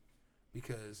matter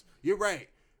because you're right.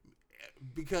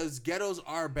 Because ghettos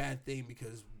are a bad thing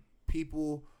because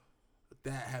people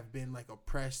that have been like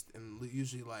oppressed and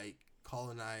usually like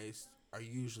colonized are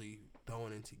usually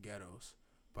thrown into ghettos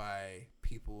by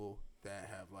people that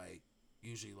have like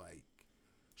usually like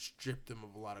stripped them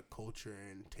of a lot of culture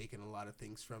and taken a lot of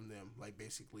things from them, like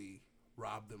basically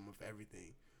robbed them of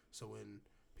everything. So when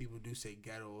people do say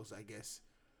ghettos, I guess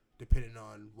depending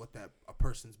on what that a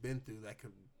person's been through, that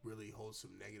could really hold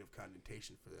some negative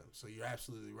connotation for them. So you're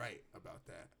absolutely right about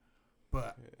that.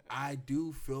 But I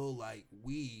do feel like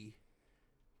we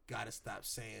gotta stop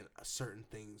saying certain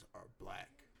things are black.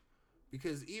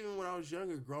 Because even when I was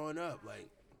younger, growing up, like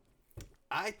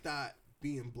I thought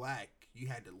being black, you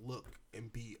had to look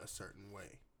and be a certain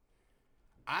way.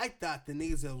 I thought the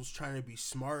niggas that was trying to be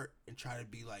smart and try to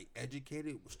be like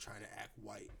educated was trying to act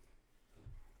white.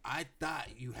 I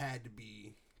thought you had to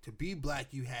be black,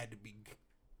 you had to be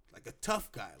like a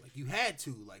tough guy. Like you had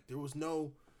to. Like there was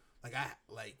no I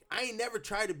ain't never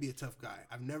tried to be a tough guy.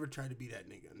 I've never tried to be that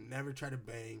nigga. Never tried to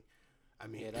bang. I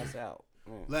mean, yeah, that's out.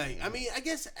 Like I mean, I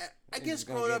guess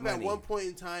growing up at one point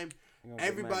in time,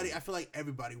 everybody. I feel like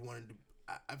everybody wanted to.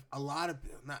 A lot of,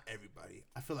 not everybody.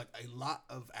 I feel like a lot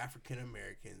of African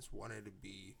Americans wanted to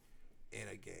be in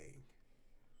a gang,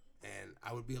 and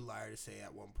I would be a liar to say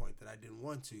at one point that I didn't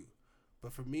want to.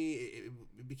 But for me,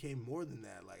 it became more than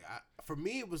that. Like for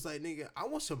me, it was like, nigga, I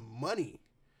want some money.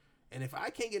 And if I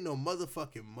can't get no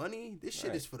motherfucking money, this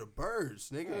shit is for the birds,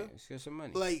 nigga. Right, let's get some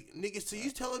money. Like, nigga, so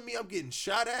you telling me I'm getting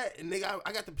shot at, and nigga,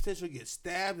 I got the potential to get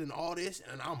stabbed and all this,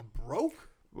 and I'm broke?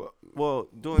 Well,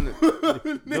 during the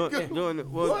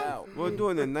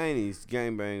 90s,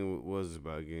 gangbang was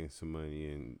about getting some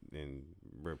money and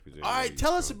representing. All right,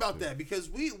 tell us about that, because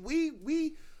we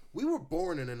were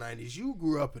born in the 90s. You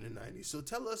grew up in the 90s, so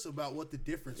tell us about what the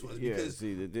difference was. Yeah, because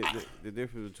see, the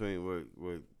difference between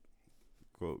what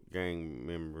quote gang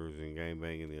members and gang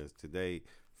banging is today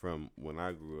from when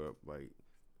I grew up, like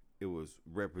it was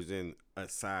representing a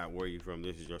side. Where you from?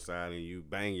 This is your side, and you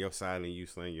bang your side, and you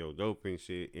sling your dope and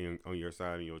shit on your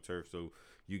side and your turf. So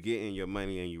you get in your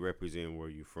money and you represent where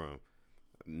you from.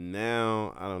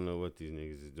 Now I don't know what these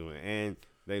niggas is doing, and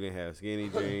they didn't have skinny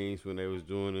jeans when they was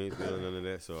doing it, none of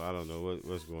that. So I don't know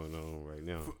what's going on right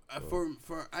now.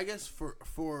 For I guess for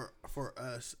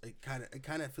us,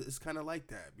 it's kind of like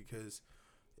that because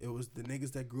it was the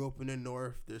niggas that grew up in the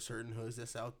north. There's certain hoods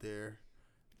that's out there.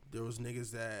 There was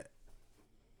niggas that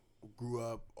grew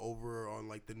up over on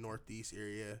like the northeast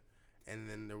area, and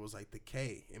then there was like the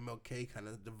MLK kind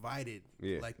of divided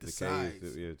like the sides.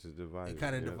 It's divided. It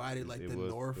kind of divided like the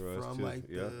north from like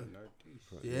the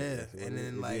northeast. And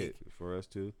then like for us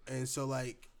too. And so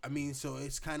like I mean, so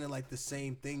it's kind of like the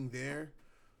same thing there,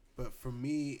 but for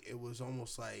me it was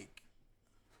almost like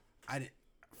I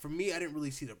didn't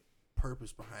really see the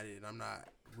purpose behind it, and I'm not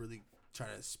really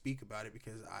trying to speak about it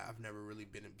because I've never really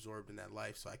been absorbed in that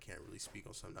life, so I can't really speak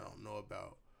on something I don't know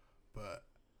about. But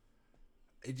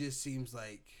it just seems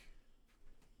like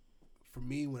for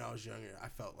me when I was younger, I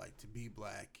felt like to be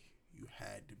black, you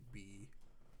had to be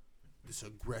this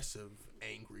aggressive,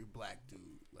 angry black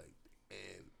dude. Like,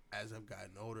 and as I've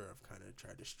gotten older, I've kind of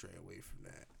tried to stray away from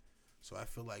that. So I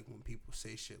feel like when people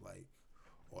say shit like,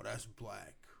 "Oh, that's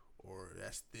black," or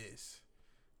 "that's this,"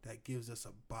 that gives us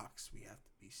a box we have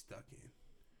to be stuck in.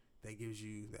 That gives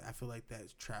you, I feel like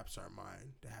that traps our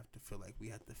mind to have to feel like we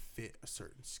have to fit a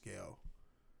certain scale.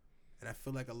 And I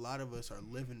feel like a lot of us are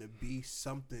living to be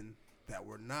something that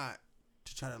we're not,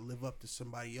 to try to live up to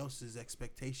somebody else's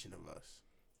expectation of us.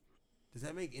 Does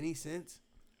that make any sense?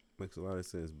 Makes a lot of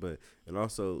sense, but I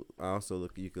also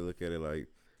look. You can look at it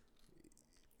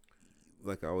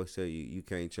like I always tell you, you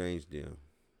can't change them.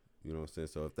 You know what I'm saying?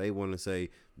 So if they want to say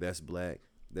that's black,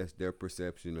 that's their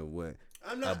perception of what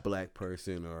a black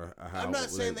person or how. I'm not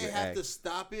saying they have to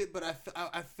stop it, but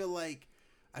I feel like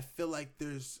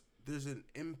there's an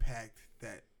impact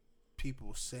that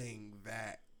people saying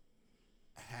that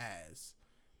has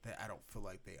that I don't feel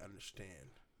like they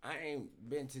understand. I ain't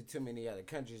been to too many other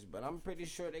countries, but I'm pretty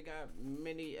sure they got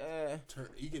many.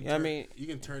 You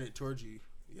can turn it towards you.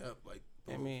 Yep, like.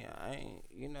 I mean, I ain't.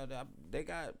 They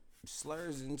got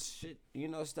slurs and shit.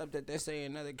 Stuff that they say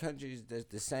in other countries that's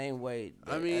the same way.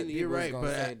 I mean, you're right,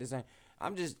 but say it the same.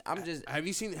 I'm just. Have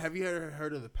you ever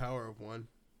heard of the power of one?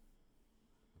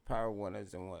 Power of one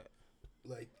is in what?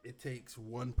 Like it takes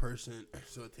one person.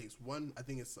 So it takes one. I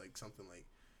think it's like something like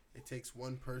it takes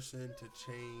one person to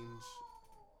change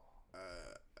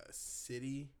a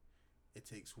city. It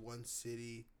takes one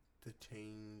city to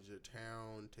change a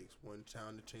town. It takes one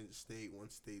town to change a state. One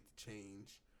state to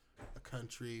change a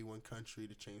country. One country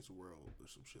to change the world, or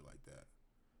some shit like that.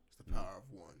 It's the power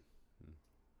of one.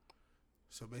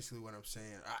 So basically, what I'm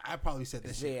saying, I probably said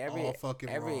that shit all fucking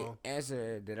wrong. Every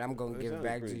answer that I'm gonna give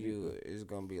back to you is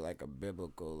gonna be like a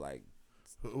biblical like.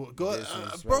 Go,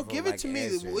 bro, give it to me.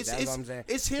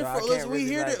 It's here for us. We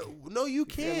here to. No, you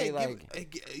can't.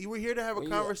 You were here to have a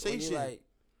conversation.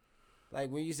 Like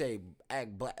when you say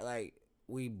act black, like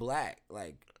we black,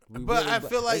 like. But I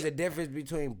feel like there's a difference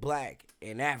between black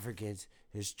and Africans.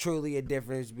 There's truly a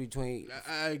difference between.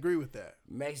 I agree with that.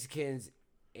 Mexicans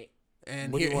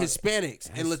and Hispanics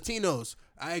and Latinos.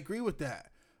 I agree with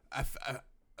that.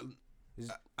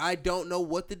 I don't know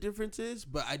what the difference is,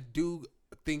 but I do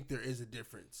think there is a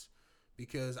difference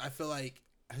because I feel like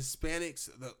Hispanics,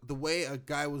 the way a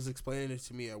guy was explaining it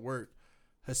to me at work,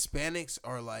 Hispanics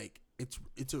are like it's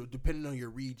depending on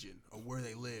your region or where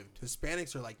they lived.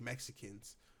 Hispanics are like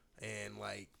Mexicans and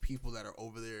like people that are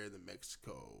over there in the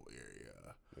Mexico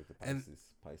area, like the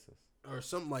Paisas. Or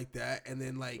something like that, and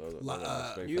then like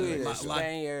you either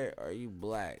Spaniard or you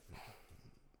black.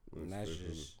 And that's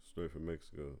just straight from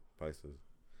Mexico, Paisas,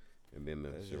 and then the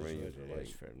Serenians are like.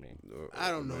 For me. I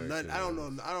don't know nothing. I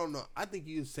don't know. I think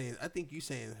you saying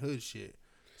hood shit.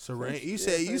 You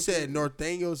said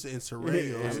Norteños and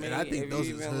Serenios, and I think those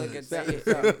are hoods.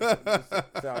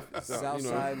 South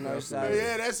side, north side.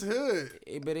 Yeah, that's hood.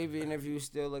 But even if you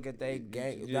still look at they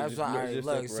gang, that's why I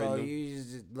look. So you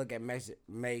just look at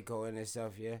Mexico in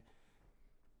itself, yeah,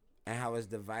 and how it's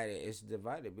divided. It's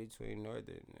divided between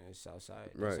northern and south side.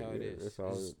 That's how it is.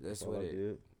 That's what it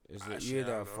is. You're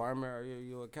either a farmer or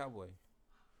you're a cowboy.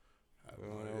 I don't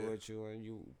know what you want.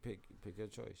 You pick your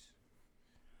choice.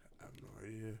 I have no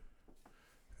idea.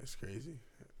 That's crazy.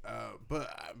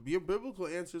 But your biblical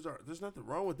answers are. There's nothing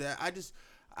wrong with that.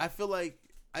 I feel like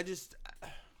I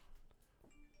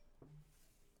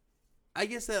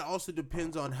guess that also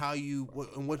depends on how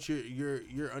what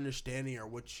your understanding or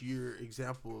what your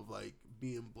example of like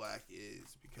being black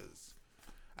is, because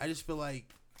I just feel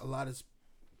like a lot of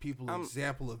people's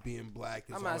example of being black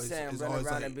is always. I'm not saying run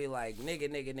around and be like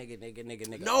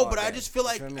nigga. No, but I just feel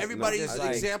like everybody's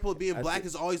example of being black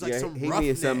is always like some rough. He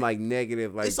means something like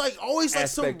negative, like it's like always like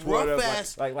some rough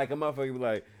ass. Like a motherfucker be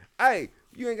like, hey,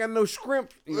 you ain't got no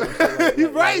shrimp. You know, like,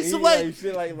 You're right. So like,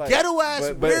 shit like ghetto ass,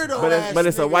 weirdo ass. But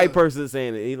it's a nigga. white person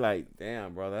saying it. He like,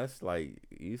 damn, bro, that's like,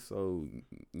 you so,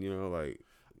 you know, like.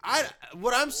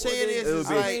 What I'm saying is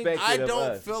like, I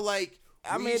don't feel like.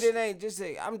 I mean, it ain't just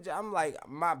I'm like,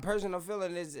 my personal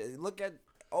feeling is look at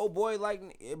old boy like,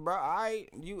 bro,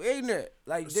 you ignorant.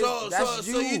 Like this, that's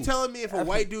you. So you telling me if a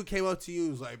white dude came up to you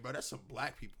and was like, bro, that's some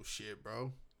black people shit,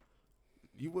 bro.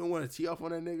 You wouldn't want to tee off on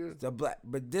that nigga? The black,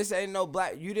 but this ain't no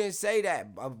black. You didn't say that.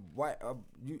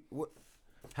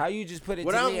 How you just put it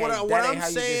what to I'm, me? What I'm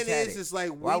saying is like,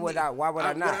 why would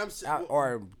I not?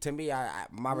 Or to me,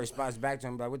 my response back to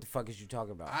him like, what the fuck is you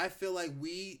talking about? I feel like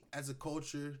we as a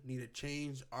culture need to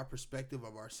change our perspective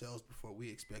of ourselves before we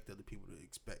expect other people to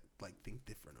think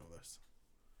different of us.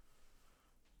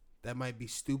 That might be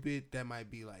stupid. That might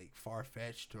be like far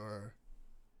fetched or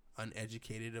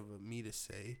uneducated of me to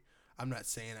say. I'm not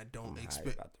saying I don't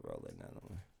expect. About to roll it another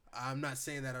one. I'm not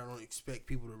saying that I don't expect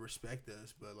people to respect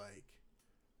us, but like,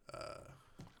 I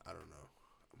don't know.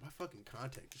 My fucking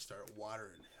contact just started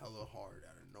watering hella hard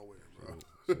out of nowhere, bro.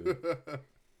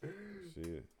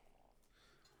 Shit.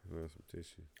 I want some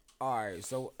tissue. All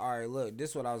right, look, this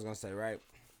is what I was gonna say, right?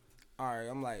 All right,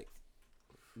 I'm like,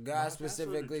 God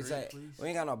specifically say, we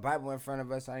ain't got no Bible in front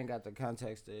of us. I ain't got the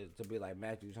context to be like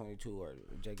Matthew 22 or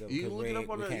Jacob. You can look it up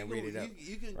on can't read it up.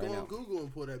 You can go on Google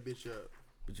and pull that bitch up.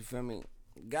 But you feel me?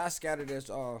 God scattered us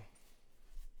all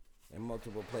in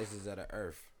multiple places of the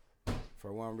earth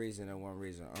for one reason and one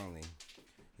reason only.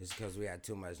 It's because we had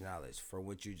too much knowledge. For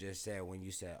what you just said when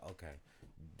you said, okay,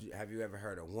 have you ever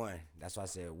heard of one? That's why I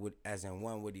said, as in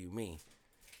one, what do you mean?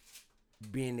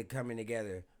 Coming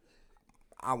together.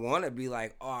 I want to be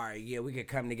like, all right, yeah, we could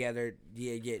come together.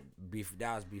 Yeah.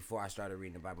 That was before I started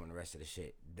reading the Bible and the rest of the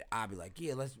shit. I'll be like,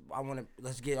 yeah,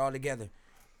 let's get all together.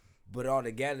 But all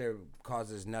together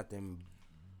causes nothing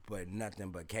but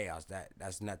chaos.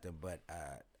 That's nothing but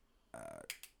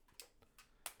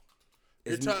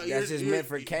that's just meant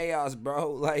for chaos,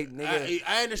 bro. Like, nigga,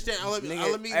 I understand.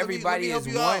 Let me everybody help is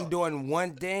you one out. doing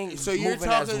one thing. So you're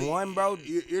talking as one, bro.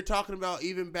 You're talking about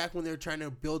even back when they were trying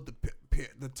to build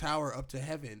the tower up to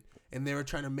heaven, and they were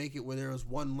trying to make it where there was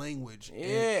one language.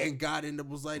 Yeah. And God ended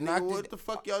up was like, nigga, what the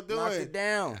fuck y'all doing? Knocked it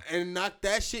down. And knocked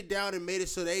that shit down and made it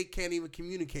so they can't even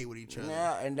communicate with each other.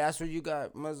 Yeah, and that's where you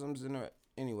got Muslims in there.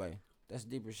 Anyway, that's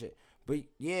deeper shit. But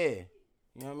yeah, you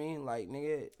know what I mean? Like,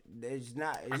 nigga, it's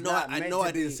not. I know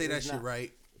I didn't say that shit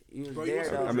right. Bro, you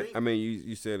want I mean,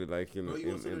 you said it like in. Bro, you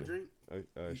want something to drink?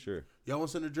 Sure. Y'all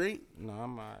want something to drink? No,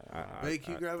 I'm alright. Babe,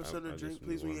 can you grab us something to drink,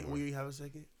 please? Will you have a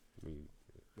second?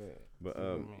 But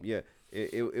yeah,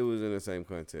 it was in the same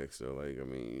context. So like, I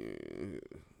mean,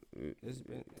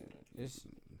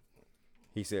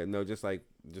 he said no, just like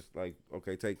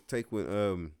okay, take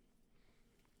when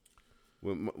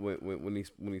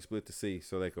he split the sea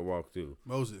so they could walk through.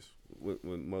 Moses.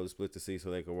 When Moses split the sea so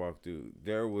they could walk through,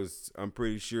 there was, I'm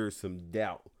pretty sure, some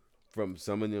doubt from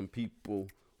some of them people.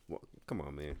 Well, come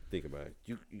on, man, think about it.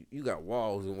 You got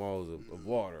walls and walls of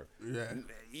water. Yeah.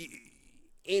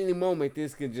 Any moment,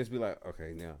 this can just be like,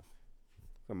 okay, now,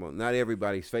 come on. Not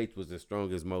everybody's faith was as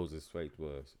strong as Moses' faith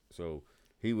was. So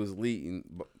he was leading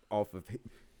off of.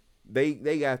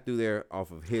 They got through there off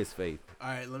of his faith. All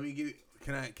right, let me give you.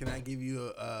 Can I give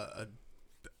you a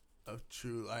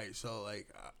true? All right, so like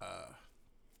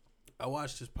I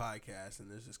watched this podcast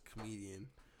and there's this comedian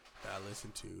that I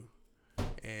listen to,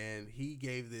 and he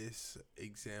gave this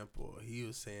example. He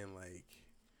was saying like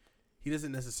he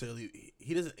doesn't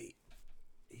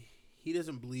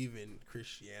believe in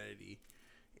Christianity,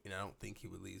 and I don't think he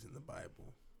believes in the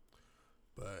Bible.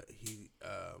 But he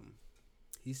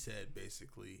said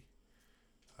basically,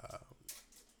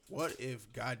 what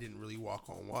if God didn't really walk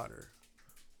on water?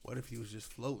 What if he was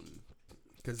just floating?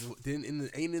 Because then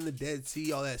ain't in the Dead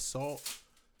Sea all that salt,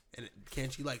 and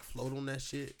can't you like float on that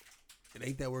shit? And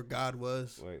ain't that where God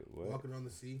was? Wait, what? Walking on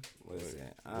the sea? Listen,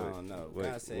 I don't know.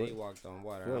 God said he walked on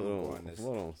water. Float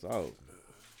on salt.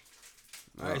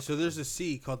 All right, so there's a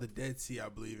sea called the Dead Sea, I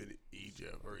believe, in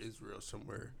Egypt or Israel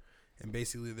somewhere. And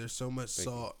basically there's so much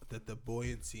salt that the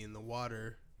buoyancy in the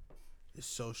water is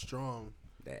so strong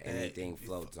that anything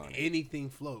floats on it. Anything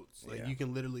floats. Like, Yeah. you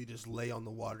can literally just lay on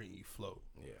the water and you float.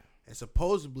 Yeah. And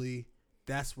supposedly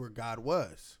that's where God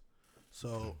was.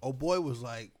 So, oh boy was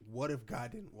like, what if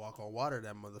God didn't walk on water?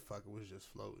 That motherfucker was just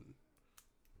floating.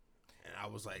 And I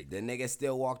was like, the nigga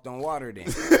still walked on water then.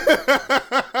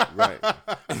 Right.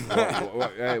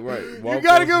 Hey, right. You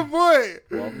got a good point.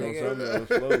 Walk on something that was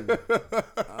floating.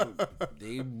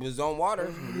 He was on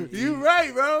water. You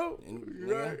right, bro. You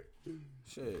Nigga, right.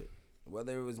 Shit.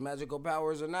 Whether it was magical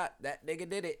powers or not, that nigga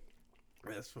did it.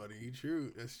 That's funny. You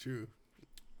true. That's true.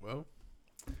 Well,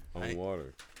 On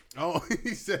water. Oh,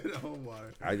 he said on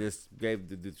water. I just gave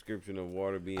the description of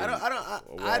water being. I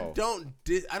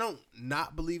don't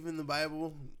not believe in the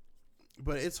Bible,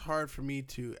 but it's hard for me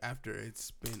to after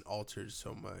it's been altered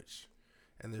so much,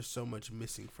 and there's so much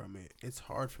missing from it. It's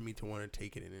hard for me to want to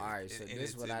take it in. All right, so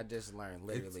this is what I just learned.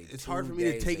 Literally, it's hard for me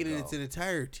to take it in its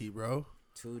entirety, bro.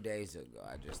 2 days ago,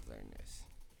 I just learned this.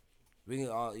 We can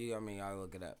all, y'all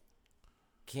look it up.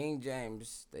 King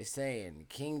James, they saying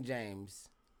King James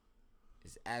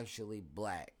is actually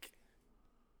black,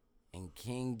 and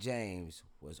King James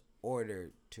was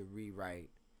ordered to rewrite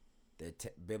the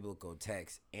biblical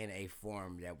text in a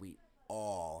form that we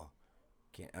all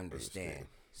can understand.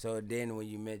 So then when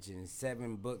you mention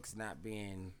 7 books not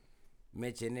being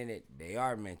mentioned in it, they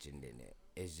are mentioned in it.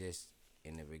 It's just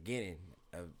in the beginning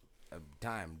of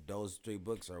time, those 3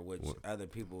 books are which other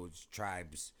people's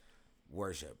tribes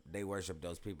worship. They worship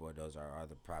those people, or those are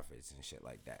other prophets and shit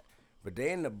like that. But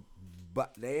they in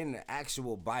the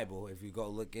actual Bible. If you go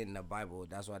look in the Bible,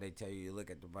 that's why they tell you look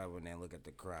at the Bible and then look at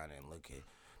the Quran and look at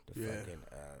the fucking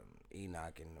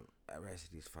Enoch and the rest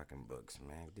of these fucking books,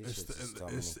 man. It's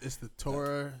the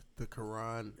Torah, the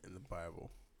Quran, and the Bible.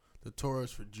 The Torah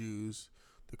is for Jews.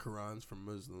 The Quran's for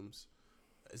Muslims.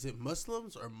 Is it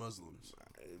Muslims or Muslims?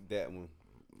 That one.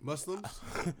 Muslims?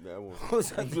 That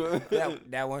one.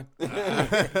 that one.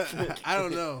 I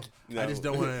don't know. No. I just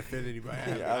don't want to offend anybody.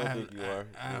 I don't think you are.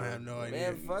 I have no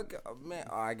idea. Man, fuck, man.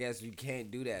 Oh, I guess you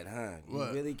can't do that, huh?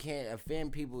 You really can't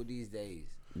offend people these days.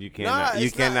 You cannot.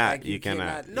 You cannot. You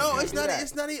cannot. No, it's not.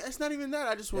 It's not even that.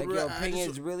 I just would. Like your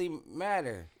opinions really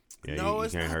matter. Yeah, no,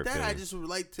 it's not that. Feelings. I just would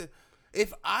like to.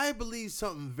 If I believe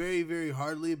something very, very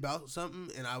hardly about something,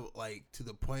 and I like to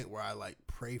the point where I like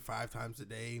pray 5 times a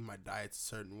day, my diet's a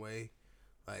certain way,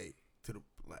 I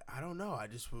don't know. I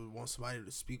just would want somebody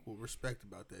to speak with respect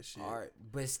about that shit. All right,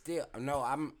 but still, no.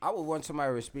 I would want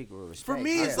somebody to speak with respect. For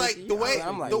me, it's like the way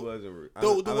I'm like. I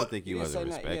don't think you wasn't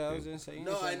respected. Yeah, I was gonna say.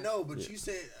 No, I know, but you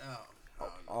said.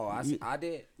 I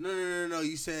did. No.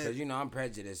 You said because I'm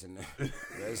prejudiced and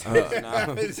this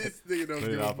nigga don't put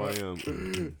it off on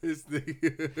him. This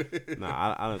nigga. No,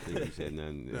 I don't think you said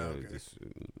nothing. No, okay.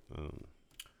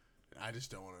 I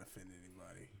just don't want to offend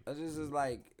anybody. This is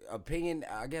like opinion.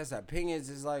 I guess opinions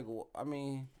is like. I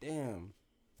mean, damn.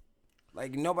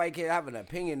 Like nobody can have an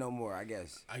opinion no more. I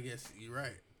guess you're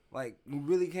right. Like you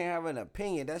really can't have an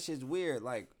opinion. That shit's weird.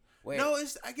 Like wait. No,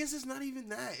 I guess it's not even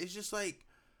that. It's just like.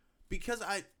 Because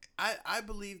I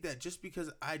believe that just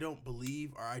because I don't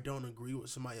believe or I don't agree with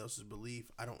somebody else's belief,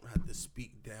 I don't have to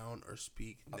speak down or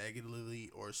speak negatively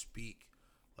or speak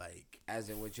like as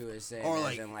in what you were saying, or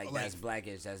as in like that's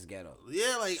blackish, that's ghetto.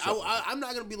 Yeah, like so, I'm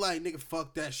not gonna be like nigga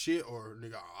fuck that shit or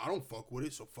nigga I don't fuck with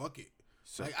it, so fuck it.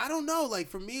 So, like I don't know, like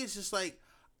for me it's just like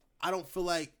I don't feel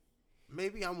like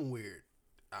maybe I'm weird.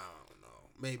 I don't know.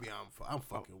 Maybe I'm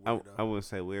fucking weird. I wouldn't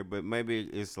say weird, but maybe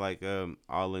it's like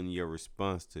all in your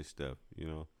response to stuff, you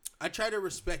know. I try to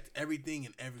respect everything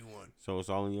and everyone. So it's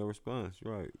all in your response,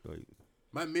 right? Like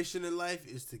my mission in life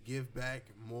is to give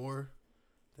back more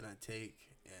than I take,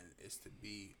 and it's to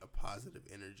be a positive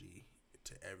energy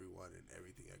to everyone and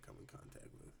everything I come in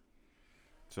contact with.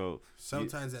 So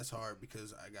sometimes that's hard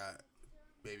because I got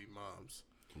baby moms.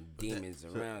 Demons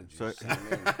around you. So,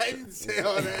 I didn't say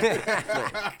all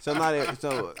that.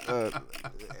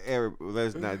 Eric,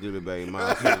 let's not do the baby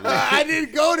mom. I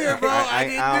didn't go there, bro. I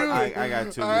didn't do it. I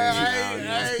got 2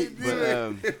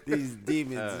 minutes now. These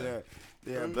demons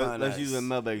let's use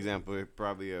another example.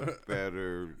 Probably a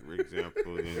better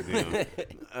example than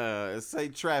them. Say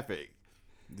traffic.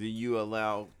 Do you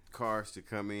allow cars to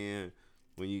come in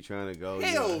when you trying to go?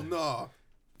 Hell no.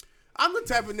 I'm the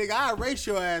type of nigga, I race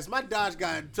your ass. My Dodge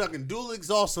got fucking dual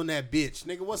exhaust on that bitch.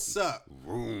 Nigga, what's up? To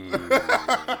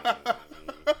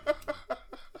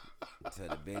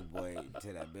that big boy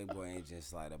ain't just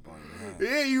slide up on you. Huh?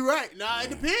 Yeah, you right. Nah,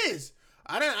 it depends.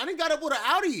 I done got up with an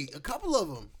Audi, a couple of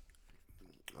them.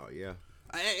 Oh, yeah.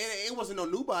 It wasn't no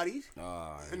new bodies.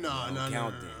 No.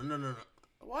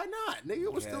 Why not? Nigga,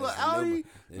 it was still an Audi.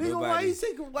 Nigga, why you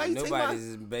take my... Nobody's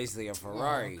is basically a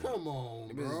Ferrari. Oh, come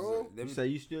on, bro. You say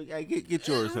you still... Hey, get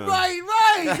yours, huh? Right.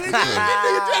 Nigga, that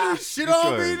nigga trying to shit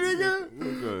on me,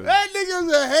 nigga. That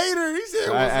nigga's a hater. He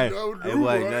said it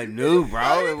wasn't nothing new,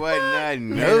 bro. It wasn't nothing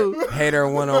new. Hater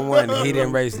 101. He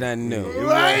didn't race nothing new.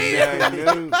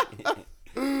 Right?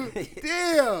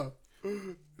 Damn.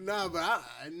 Nah, but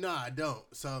I don't.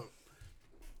 So...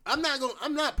 I'm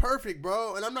not perfect,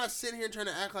 bro, and I'm not sitting here trying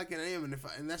to act like I am.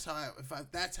 And that's how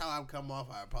I come off,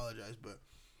 I apologize. But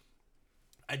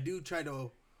I do try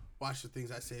to watch the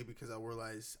things I say because I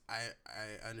realize I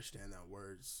understand that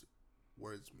words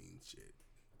mean shit.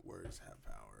 words have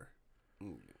power.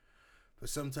 But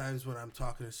sometimes when I'm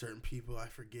talking to certain people, I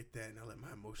forget that and I let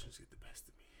my emotions get the best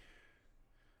of me.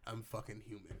 I'm fucking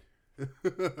human.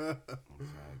 That's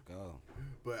how it go.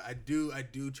 But I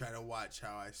do try to watch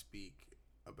how I speak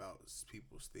about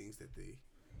people's things that they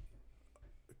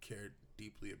care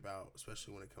deeply about,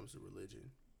 especially when it comes to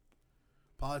religion.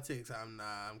 Politics, I'm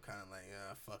kind of like,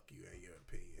 fuck you and your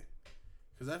opinion.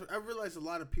 Because I realized a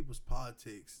lot of people's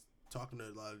politics, talking to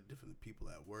a lot of different people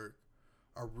at work,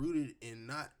 are rooted in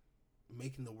not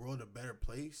making the world a better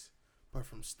place, but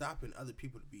from stopping other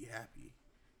people to be happy.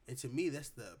 And to me, that's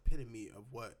the epitome of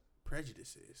what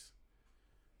prejudice is.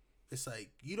 It's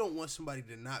like, you don't want somebody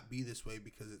to not be this way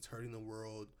because it's hurting the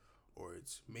world or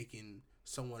it's making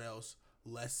someone else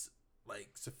less like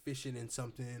sufficient in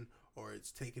something, or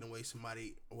it's taking away from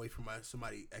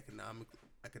somebody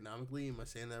economically. Am I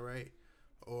saying that right?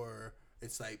 Or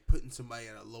it's like putting somebody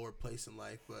at a lower place in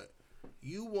life, but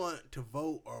you want to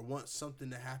vote or want something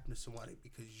to happen to somebody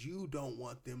because you don't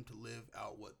want them to live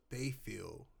out what they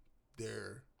feel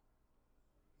they're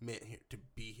meant here to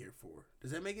be here for.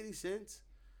 Does that make any sense?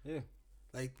 Yeah.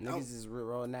 Like, niggas is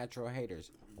real natural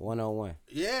haters. 101.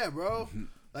 Yeah, bro.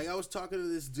 Like, I was talking to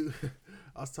this dude.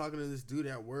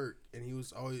 At work, and he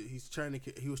was trying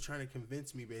to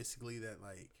convince me basically that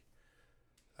like,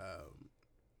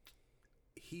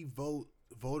 he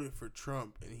voted for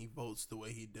Trump and he votes the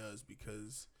way he does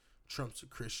because Trump's a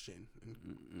Christian,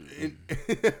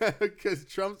 because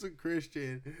Trump's a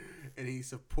Christian and he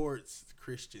supports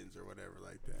Christians or whatever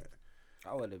like that.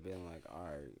 I would have been like, all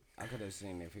right. I could have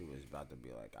seen if he was about to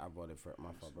be like, I voted for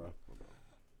my fault, bro.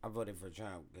 I voted for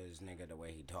Trump because nigga the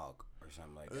way he talk or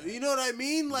something like that. You know what I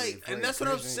mean? Like, and that's what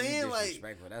I'm saying. Like,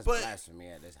 that's blasphemy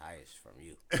at its highest from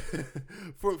you.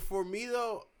 For me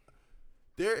though,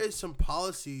 there is some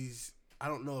policies. I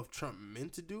don't know if Trump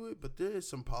meant to do it, but there is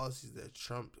some policies that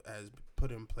Trump has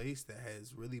put in place that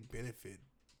has really benefited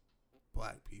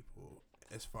black people.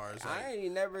 As far as like, I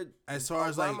ain't never. As far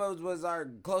as Obama like, was our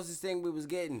closest thing we was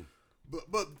getting. But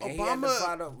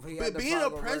Obama, being a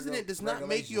president does not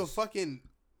make you a fucking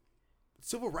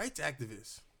civil rights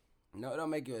activist. No, it don't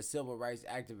make you a civil rights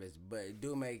activist, but it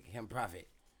do make him profit.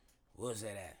 We'll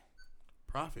say that.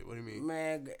 Profit? What do you mean?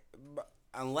 Man,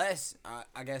 unless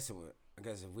I guess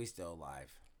if we still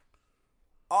alive.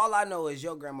 All I know is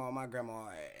your grandma, my grandma,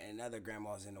 and other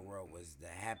grandmas in the world was the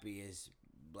happiest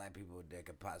black people that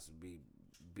could possibly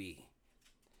be.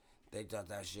 They thought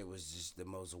that shit was just the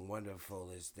most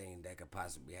wonderfulest thing that could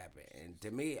possibly happen. And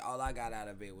to me, all I got out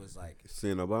of it was like,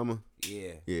 seeing Obama.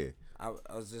 Yeah. Yeah. I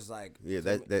was just like, yeah,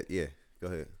 that yeah. Go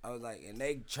ahead. I was like, and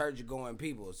they church going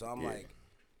people, so I'm like,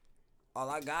 all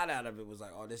I got out of it was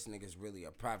like, oh, this nigga's really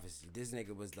a prophecy. This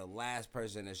nigga was the last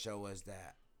person to show us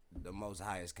that the Most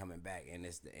High is coming back, and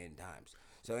it's the end times.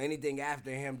 So anything after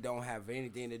him don't have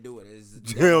anything to do with it.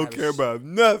 They don't care about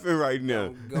nothing right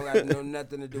now. Don't have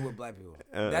nothing to do with black people.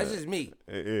 That's just me.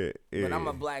 But I'm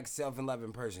a black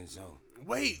self-loving person, so.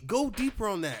 Wait, go deeper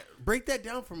on that. Break that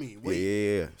down for me. Wait.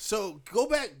 Yeah. So go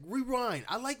back, rewind.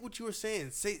 I like what you were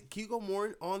saying. Can you go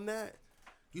more on that?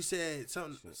 You said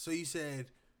something. So you said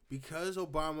because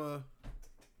Obama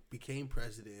became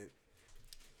president,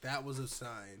 that was a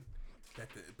sign that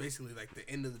basically like the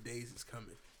end of the days is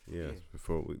coming. Yeah,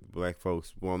 before black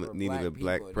folks needed a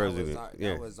black people, president.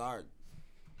 That was our,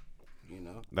 you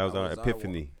know. That was our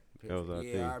epiphany. That was our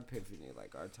thing. Our epiphany,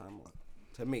 like our timeline.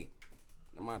 To me,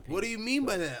 in my opinion. What do you mean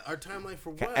by that? Our timeline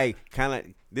for what? Hey, kind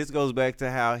of. This goes back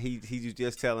to how he was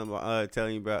just telling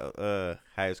you about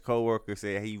how his coworker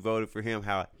said he voted for him.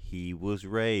 How he was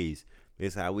raised.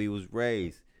 It's how we was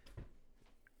raised.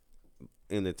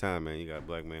 In the time, man, you got a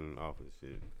black man in the office.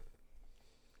 Shit,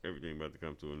 everything about to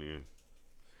come to an end.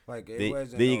 Like it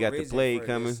wasn't then you no got the plague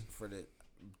coming.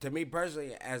 To me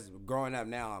personally, as growing up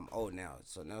now, I'm old now,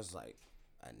 so now it's like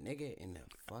a nigga in the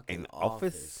fucking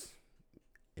office.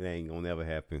 It ain't gonna never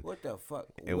happen. What the fuck?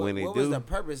 And what when they what do, was the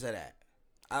purpose of that?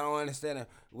 I don't understand it.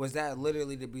 Was that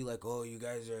literally to be like, oh, you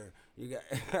guys?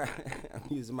 I'm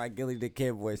using my Gilly the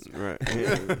Kid voice. Right.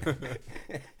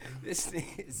 This thing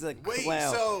is like wait,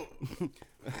 clown.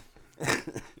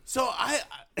 So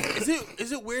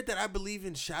is it weird that I believe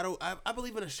in shadow? I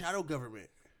believe in a shadow government.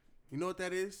 You know what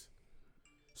that is?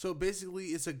 So basically,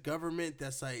 it's a government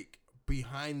that's like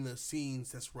behind the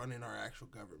scenes that's running our actual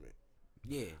government.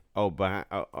 Yeah. Oh, behind.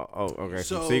 Okay.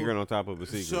 So secret on top of a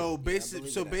secret.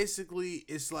 So basically,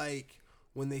 it's like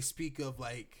when they speak of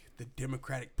like the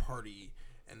Democratic Party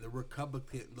and the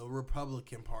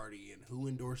Republican Party and who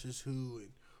endorses who and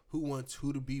who wants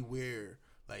who to be where.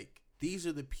 Like these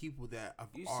are the people that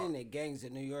you seen the Gangs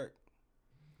in New York?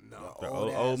 No, the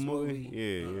old movie.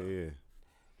 Yeah.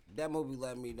 that movie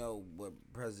let me know what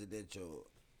presidential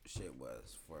shit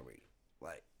was for me.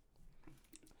 Like,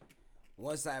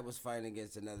 one side was fighting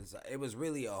against another side. It was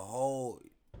really a whole.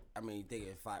 I mean,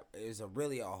 it was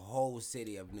really a whole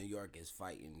city of New York is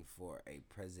fighting for a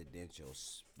presidential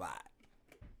spot.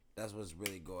 That's what's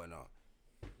really going on.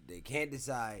 They can't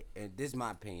decide, and this is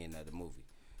my opinion of the movie.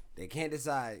 They can't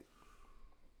decide.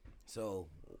 So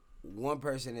one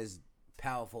person is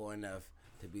powerful enough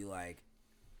to be like,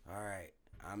 all right,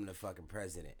 I'm the fucking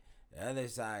president. The other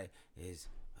side is,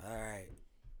 all right,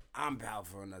 I'm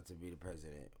powerful enough to be the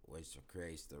president, which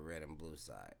creates the red and blue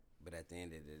side. But at the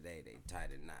end of the day, they tie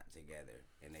the knot together,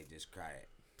 and they just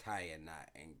tie a knot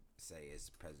and say it's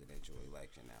presidential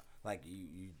election now. Like,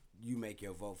 you make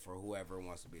your vote for whoever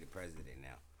wants to be the president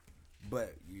now.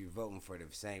 But you're voting for the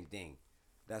same thing.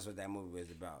 That's what that movie was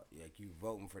about. Like, you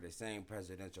voting for the same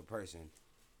presidential person,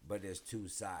 but there's two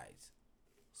sides.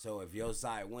 So if your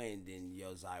side win, then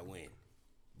your side win.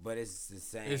 But it's the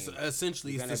same. It's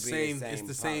essentially it's the same.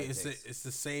 It's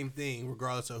the same thing,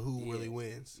 regardless of who really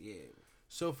wins. Yeah.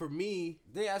 So for me,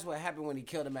 that's what happened when he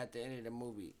killed him at the end of the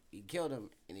movie. He killed him,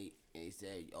 and he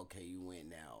said, "Okay, you win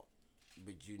now,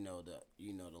 but you know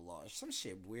the law." Some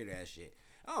shit, weird ass shit.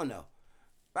 I don't know.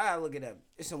 But I look it up.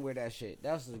 It's some weird ass shit.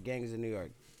 That was the gangs in New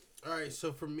York. All right.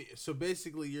 So for me,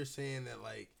 basically, you're saying that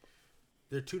like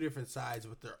they're two different sides,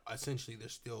 but they're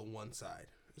still one side.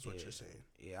 Is what you're saying.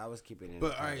 Yeah, I was keeping it.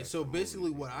 But all right, so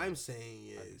basically, what I'm saying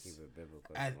is,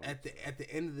 at the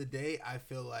end of the day, I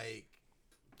feel like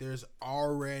there's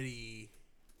already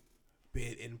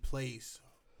been in place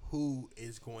who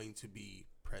is going to be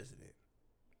president.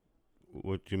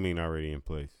 What do you mean already in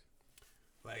place?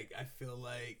 Like, I feel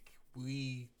like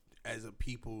we, as a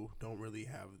people, don't really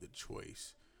have the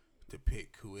choice to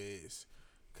pick who is,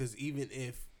 because even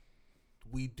if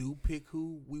we do pick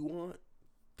who we want,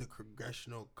 the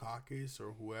congressional caucus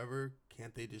or whoever,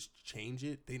 can't they just change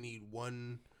it? They need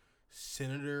one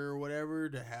senator or whatever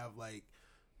to have like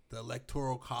the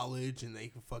electoral college, and they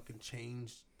can fucking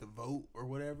change the vote or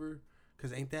whatever.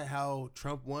 Because ain't that how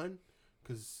Trump won?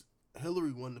 Because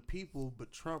Hillary won the people,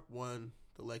 but Trump won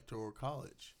the electoral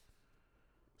college.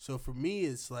 So for me,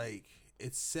 it's like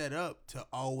it's set up to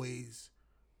always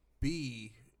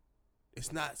be.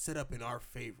 It's not set up in our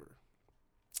favor.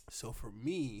 So for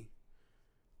me,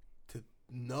 to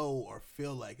know or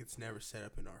feel like it's never set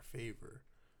up in our favor,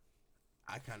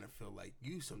 I kind of feel like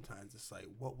you sometimes. It's like,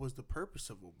 what was the purpose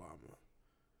of Obama?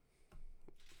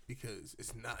 Because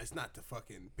it's not to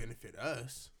fucking benefit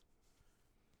us.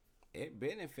 It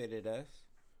benefited us.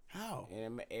 How?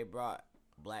 And it brought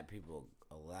black people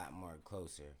a lot more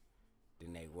closer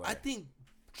than they were. I think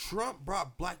Trump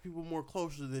brought black people more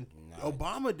closer than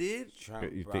Obama did.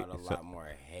 Trump brought a lot more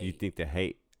hate. You think the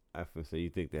hate? I feel so. You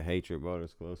think the hatred brought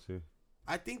us closer?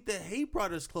 I think the hate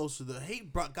brought us closer. The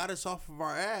hate got us off of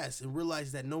our ass and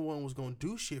realized that no one was going to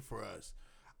do shit for us.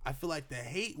 I feel like the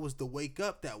hate was the wake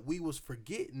up that we was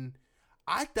forgetting.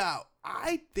 I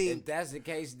think if that's the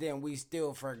case, then we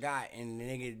still forgot, and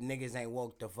niggas ain't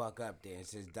woke the fuck up then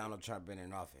since Donald Trump been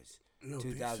in office.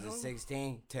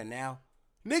 2016 to now.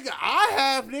 Nigga, I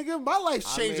have, nigga. My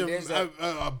life's changed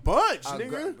a bunch,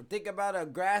 nigga. Think about a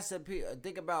grass of people.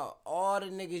 Think about all the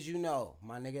niggas you know,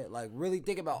 my nigga. Like, really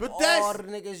think about all the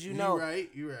niggas you know.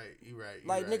 You right.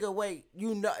 Like, nigga, wait.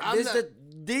 You know,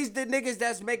 these the niggas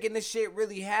that's making this shit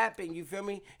really happen, you feel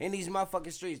me? In these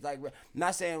motherfucking streets. Like,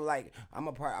 not saying, like, I'm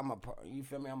a part, you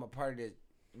feel me? I'm a part of this,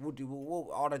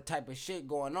 all the type of shit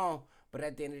going on. But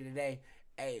at the end of the day,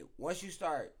 hey, once you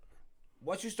start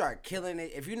killing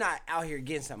it, if you're not out here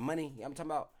getting some money, you know what I'm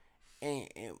talking about,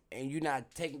 and you're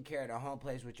not taking care of the home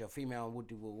place with your female and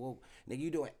nigga, you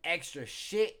doing extra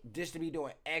shit just to be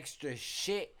doing extra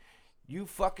shit, you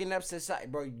fucking up society,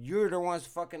 bro. You're the ones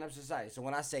fucking up society. So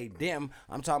when I say them,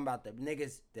 I'm talking about the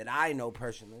niggas that I know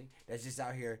personally that's just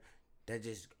out here,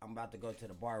 I'm about to go to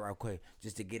the bar real quick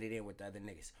just to get it in with the other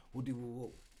niggas.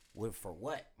 For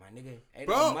what, my nigga? Ain't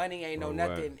no money, ain't no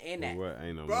nothing in that. What?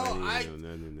 Ain't no money, ain't no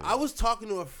nothing in that. I was talking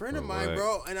to a friend of mine,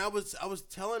 bro, and I was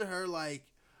telling her, like,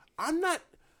 I'm not,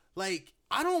 like,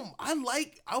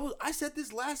 I said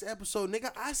this last episode,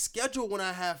 nigga, I schedule when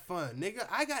I have fun. Nigga,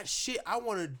 I got shit I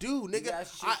want to do. Nigga,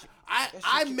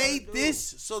 I made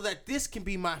this so that this can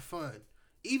be my fun.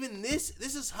 Even this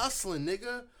is hustling,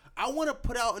 nigga. I want to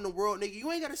put out in the world, nigga,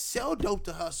 you ain't got to sell dope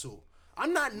to hustle.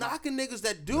 I'm not knocking niggas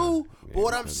that do, but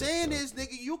what I'm saying is,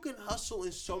 nigga, you can hustle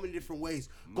in so many different ways.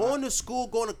 Going to school,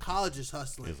 going to college is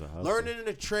hustling. Learning in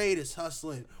a trade is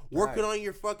hustling. Working on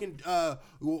your fucking,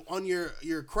 on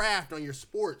your craft, on your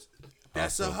sports,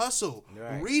 that's a hustle.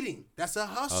 Right. Reading, that's a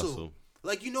hustle.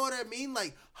 Like, you know what I mean?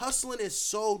 Like, hustling is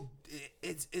so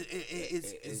it's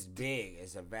big.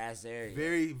 It's a vast area.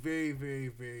 Very, very, very,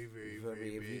 very, very,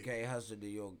 very If big. you can't hustle,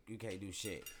 you can't do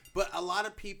shit. But a lot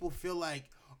of people feel like,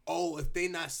 oh, if they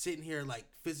not sitting here like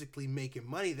physically making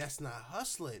money, that's not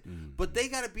hustling. But they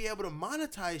got to be able to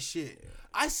monetize shit. Yeah.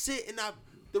 I sit and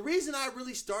the reason I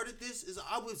really started this is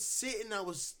I would sit and I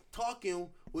was talking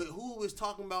with who was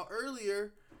talking about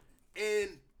earlier, and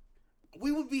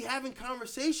we would be having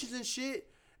conversations and shit.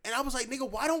 And I was like,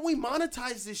 nigga, why don't we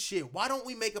monetize this shit? Why don't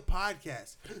we make a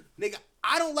podcast? Nigga,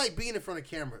 I don't like being in front of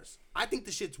cameras. I think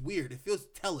the shit's weird. It feels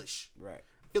tellish. Right.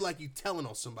 Feel like you telling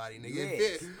on somebody, nigga.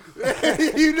 Yes.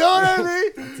 You know what I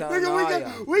mean?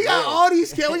 Nigga, we got yes. all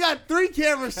these cameras. We got 3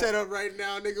 cameras set up right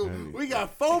now, nigga. We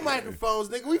got 4 microphones,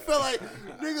 nigga. We feel like,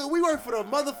 nigga, we work for the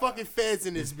motherfucking feds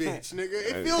in this bitch, nigga.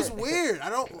 It feels weird. I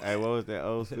don't. Hey, what was that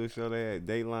old school show they had?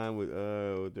 Dateline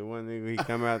with the one nigga, he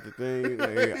come out the thing.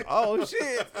 Like, oh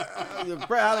shit,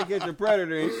 how to get your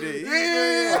predator and shit.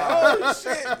 Yeah. Oh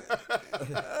shit.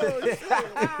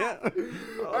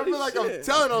 I feel like I'm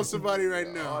telling on somebody right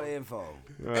now. All the info.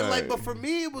 Right. And like, but for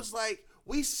me, it was like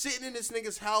we sitting in this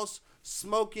nigga's house,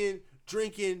 smoking,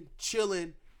 drinking,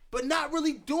 chilling, but not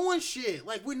really doing shit.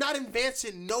 Like, we're not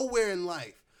advancing nowhere in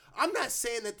life. I'm not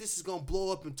saying that this is gonna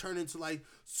blow up and turn into like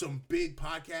some big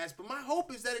podcast, but my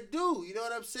hope is that it do. You know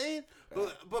what I'm saying?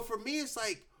 But for me, it's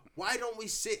like, why don't we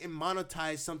sit and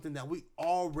monetize something that we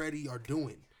already are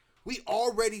doing? We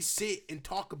already sit and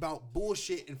talk about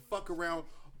bullshit and fuck around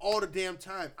all the damn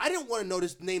time. I didn't want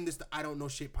to name this the I Don't Know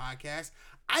Shit podcast.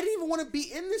 I didn't even want to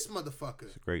be in this motherfucker.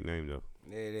 It's a great name though.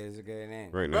 It is a good name.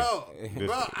 Great name.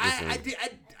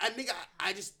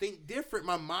 I just think different.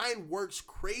 My mind works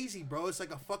crazy, bro. It's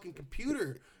like a fucking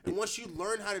computer. And once you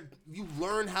learn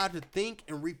how to think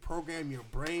and reprogram your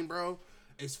brain, bro,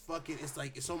 it's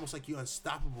almost like you're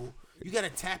unstoppable. You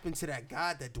gotta tap into that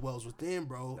God that dwells within,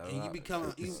 bro, and you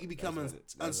become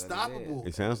unstoppable.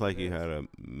 It sounds like you had a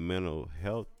mental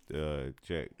health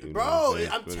check, bro.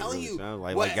 I'm telling you, sounds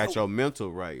like got your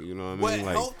mental right. You know what I mean?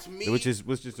 What helped me, which is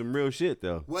some real shit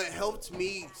though. What helped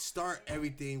me start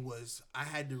everything was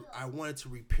I wanted to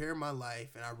repair my life,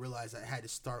 and I realized I had to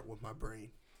start with my brain.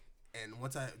 And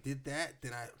once I did that,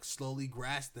 then I slowly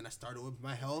grasped. Then I started with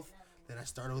my health. Then I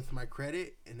started with my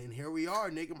credit, and then here we are,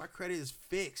 nigga. My credit is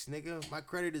fixed, nigga. My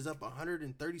credit is up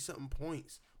 130 something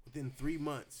points within 3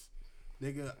 months,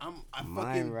 nigga.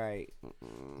 Mind right,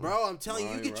 bro. I'm telling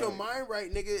you, get your mind right,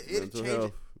 nigga. It'll change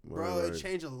it, bro. Right. It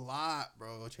changed a lot,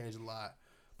 bro. It'll change a lot.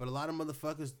 But a lot of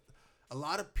motherfuckers, a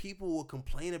lot of people will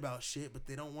complain about shit, but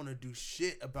they don't want to do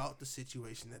shit about the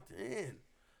situation that they're in.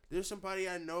 There's somebody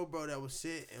I know, bro, that would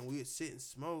sit and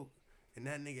smoke. And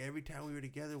that nigga, every time we were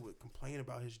together, would complain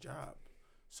about his job.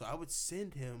 So I would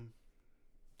send him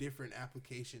different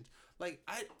applications. Like,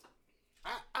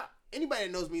 anybody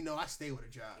that knows me know I stay with a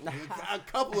job. Nigga. A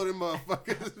couple of them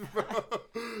motherfuckers, bro.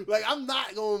 Like, I'm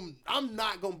not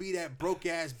gonna be that broke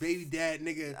ass baby dad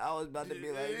nigga. I was about to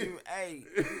be like, hey,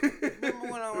 remember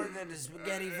when I worked at the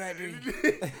spaghetti factory?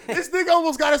 This nigga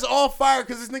almost got us all fired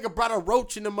because this nigga brought a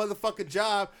roach in the motherfucking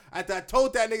job. After I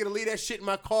told that nigga to leave that shit in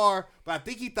my car, but I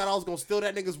think he thought I was gonna steal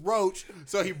that nigga's roach,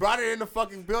 so he brought it in the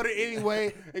fucking building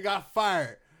anyway and got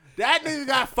fired. That nigga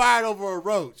got fired over a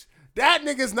roach. That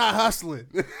nigga's not hustling.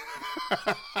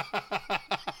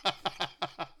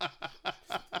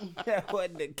 That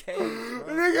wasn't the case, bro.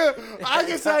 Nigga, I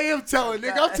guess I am telling,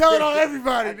 nigga. I'm telling on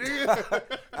everybody,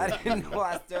 nigga. I didn't know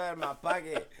I still had in my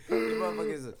pocket. You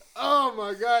motherfuckers. Oh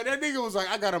my God. That nigga was like,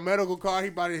 I got a medical card. He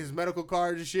bought his medical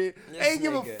card and shit. Yes, Ain't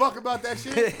give a fuck about that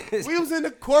shit. We was in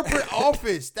the corporate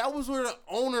office. That was where the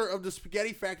owner of the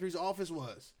spaghetti factory's office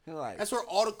was. Like, that's where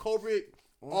all the corporate,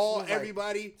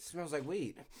 everybody. Smells like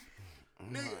weed.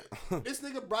 Nigga, this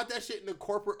nigga brought that shit in the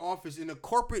corporate office, and the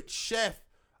corporate chef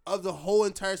of the whole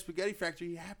entire spaghetti factory,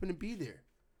 he happened to be there.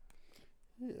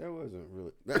 Yeah,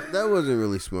 that wasn't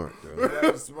really smart though. That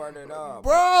wasn't smart at all,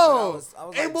 bro. I was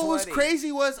and like what 20. was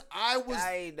crazy was I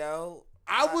ain't know.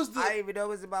 I didn't even know it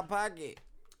was in my pocket.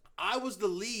 I was the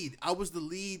lead. I was the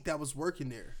lead that was working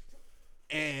there,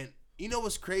 and you know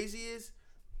what's crazy is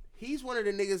he's one of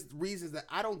the reasons that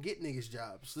I don't get niggas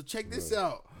jobs. So check this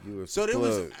out. So there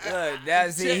was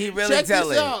he really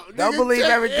telling. Don't believe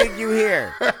everything you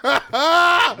hear.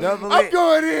 I'm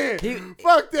going in.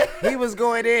 Fuck that. He was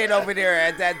going in over there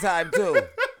at that time too.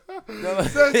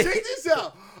 So check this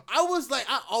out. I was like,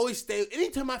 I always stay.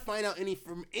 Anytime I find out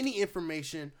any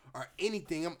information or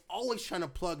anything, I'm always trying to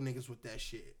plug niggas with that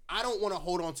shit. I don't want to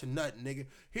hold on to nothing, nigga.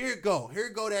 Here go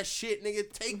that shit,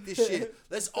 nigga. Take this shit.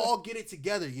 Let's all get it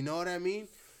together. You know what I mean?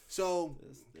 So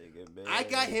I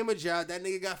got him a job. That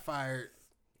nigga got fired.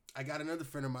 I got another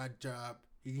friend of my job.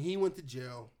 He went to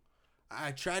jail.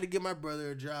 I tried to get my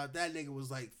brother a job. That nigga was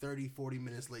like 30, 40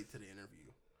 minutes late to the interview.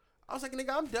 I was like, nigga,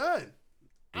 I'm done.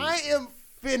 I am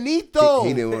finito.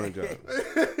 He didn't want a job.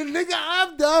 Nigga,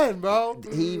 I'm done, bro.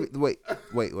 Wait.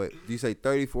 Do you say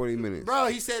 30, 40 minutes? Bro,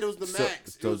 he said it was the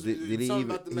max. So Did he even?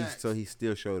 About the max. So he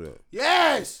still showed up.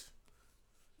 Yes.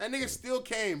 That nigga still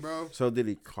came, bro. So did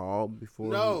he call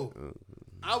before? No.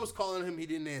 I was calling him. He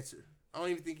didn't answer. I don't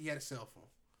even think he had a cell phone.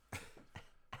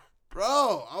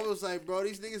 Bro, I was like, bro,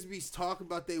 these niggas be talking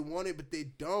about they want it, but they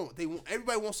don't.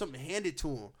 Everybody wants something handed to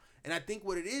them. And I think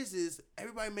what it is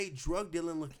everybody made drug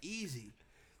dealing look easy.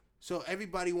 So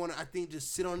everybody want to, I think,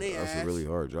 just sit on their ass. That's a really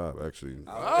hard job, actually.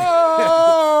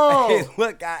 Oh!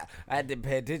 Look, I had to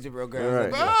pay attention, bro. Girl.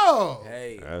 Right. Bro!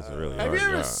 Hey. That's a really have hard you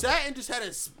ever job. sat and just had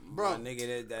a, bro? My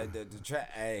nigga, the trap.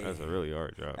 Hey. That's a really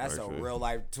hard job. That's actually. a real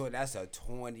life tour. That's a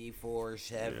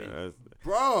 24/7.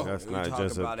 Bro, That's We not talk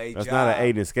just about a that's job. not an aid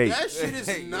and escape. that shit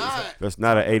is not. That's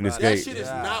not an aid and That escape. shit is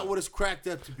not what it's cracked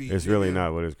up to be. It's nigga. really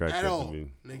not what it's cracked At up all, to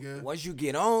be. nigga. Once you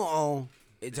get on,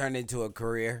 it turned into a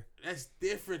career. That's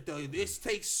different though. This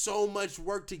takes so much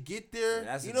work to get there.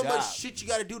 That's you a know how much job. shit you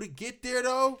got to do to get there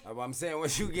though. I'm saying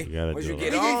once you get gotta once do you it.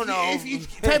 get Nigga, on,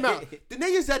 time out. The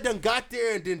niggas that done got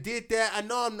there and then did that, I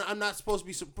know I'm not supposed to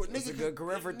be support. It's Nigga, a good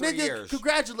career for 3 nigga, years.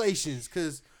 congratulations,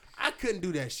 cause I couldn't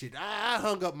do that shit. I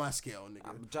hung up my scale, nigga.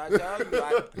 I'm trying to tell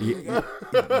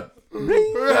you,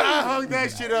 I hung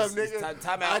that shit up, nigga.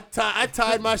 Time out. I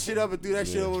tied my shit up and threw that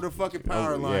shit over the fucking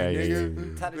power line, yeah,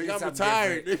 nigga. Time to do Nigga, I'm something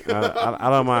retired. different. Nigga. I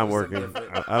don't mind working.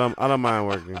 I don't mind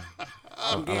working.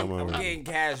 I'm getting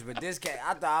cash, but this cash,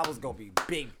 I thought I was gonna be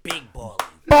big balling.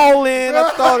 Bowling, I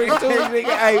thought it too, nigga.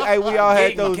 Hey, we all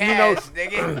had Getting those, cash,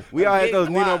 nigga. we all had those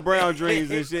Getting Nino guap. Brown dreams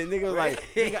and shit. Nigga was like,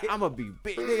 nigga, I'ma be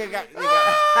big. Nigga,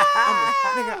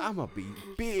 I'ma be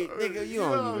big. Nigga, you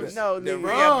don't even know, The nigga.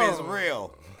 re-up is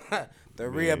real. The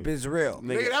re-up is real.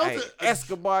 Nigga, that was hey, a-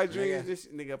 Escobar dreams. This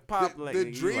nigga pop like The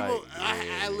nigga, dream like, of, I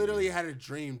yeah, literally had a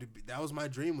dream to be. That was my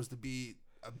dream, was to be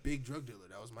a big drug dealer.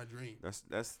 That was my dream.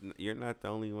 That's you're not the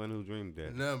only one who dreamed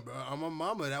that. No, bro, I'm a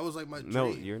mama. That was like my dream. No,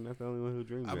 you're not the only one who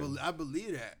dreamed that. I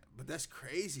believe that, but that's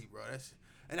crazy, bro.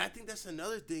 And I think that's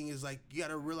another thing is like you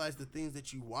gotta realize the things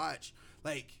that you watch,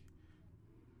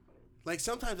 like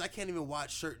sometimes I can't even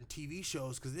watch certain TV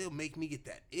shows because they'll make me get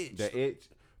that itch. The itch,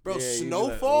 Bro, yeah, you be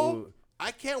Snowfall. like, ooh,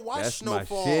 I can't watch that's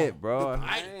Snowfall. my shit, bro.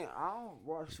 I don't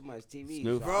watch too much TV.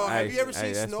 Snoop, so Bro, I- have you ever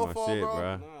seen that's my Snowfall, shit,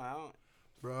 bro? No, I don't.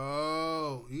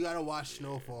 Bro, you gotta watch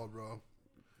Snowfall, bro.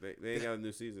 They ain't got a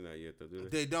new season out yet, though, do they?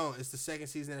 They don't. It's the second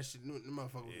season. That shit, the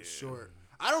motherfucker was short.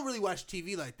 I don't really watch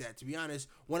TV like that, to be honest.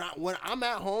 When I'm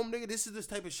at home, nigga, this is this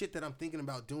type of shit that I'm thinking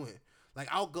about doing. Like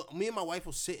I'll go, me and my wife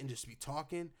will sit and just be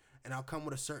talking, and I'll come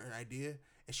with a certain idea,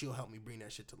 and she'll help me bring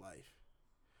that shit to life.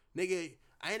 Nigga,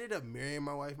 I ended up marrying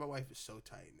my wife. My wife is so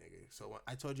tight, nigga. So when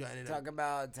I told you I ended up Talk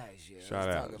about tight shit. Shout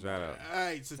Let's out, talk shout about out. it. All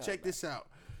right, so check this out.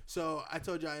 So I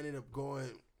told you I ended up going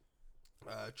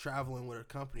traveling with a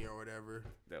company or whatever.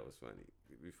 That was funny.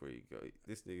 Before you go,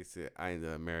 this nigga said I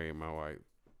ended up marrying my wife.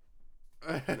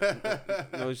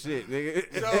 No shit,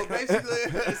 nigga. So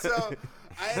basically, so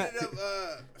I ended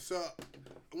up so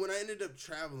when I ended up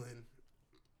traveling,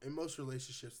 in most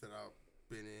relationships that I've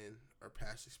been in or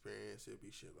past experience, it'd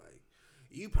be shit like,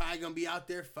 you probably gonna be out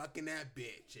there fucking that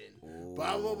bitch and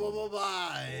blah blah blah blah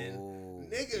blah and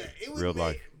nigga, it would Real make,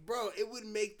 life. bro, it would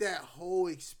make that whole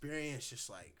experience just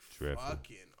like Dreadful.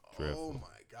 fucking. Dreadful. Oh my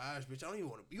gosh, bitch! I don't even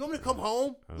want to. You want me to come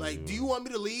home? Like, do you want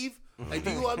me to leave? Like,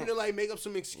 do you want me to like make up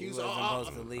some You excuse? wasn't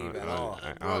supposed to leave at all.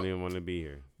 I don't even want to be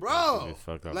here, Bro, Just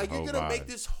fucked up like the you're whole gonna vibe. make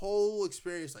this whole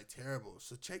experience like terrible.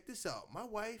 So check this out. My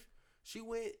wife, she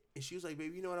went and she was like,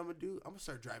 "Baby, you know what I'm gonna do? I'm gonna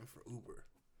start driving for Uber."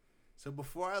 So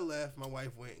before I left, my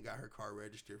wife went and got her car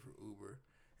registered for Uber.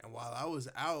 And while I was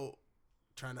out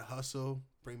trying to hustle,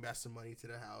 bring back some money to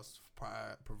the house,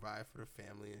 provide for the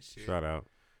family and shit, Shout out.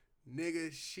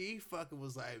 nigga, she fucking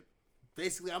was like,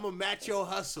 basically, I'm gonna match your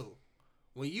hustle.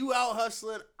 When you out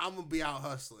hustling, I'm gonna be out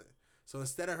hustling. So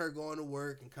instead of her going to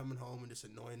work and coming home and just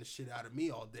annoying the shit out of me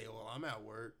all day while I'm at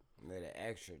work, Made an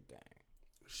extra thing.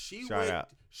 she Shout went. out.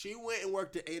 She went and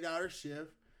worked an 8-hour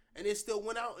shift, and then still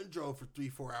went out and drove for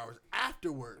 3-4 hours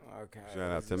after work. Okay.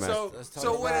 Shout out to let's- Matt. let's talk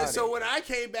So about it. when I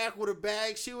came back with a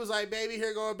bag, she was like, "Baby,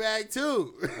 here go a bag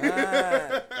too."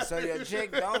 So your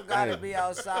chick don't gotta be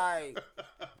outside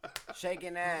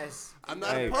shaking ass. I'm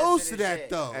not Hey. opposed to Rest of the that shit.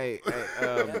 though. Hey,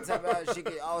 That's about she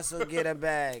could also get a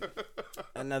bag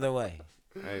another way.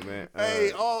 hey, man.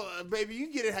 Hey, baby,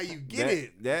 you get it how you get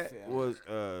it. That was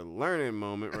a learning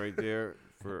moment right there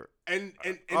for and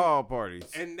all parties.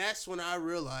 And that's when I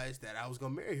realized that I was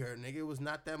gonna marry her, nigga. It was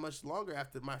not that much longer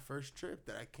after my first trip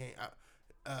that I came.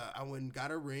 I went and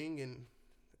got a ring, and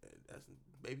that's,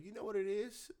 baby, you know what it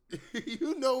is.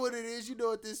 You know what it is. You know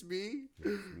what this means.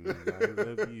 I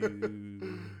love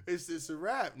you. It's a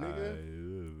wrap, nigga. I love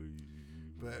you.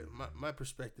 But my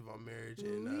perspective on marriage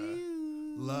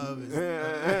and love is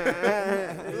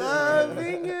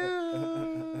loving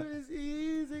you is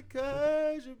easy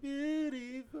 'cause you're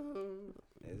beautiful.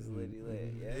 It's litty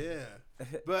lit, Yeah.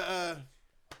 But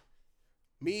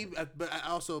but I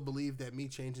also believe that me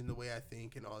changing the way I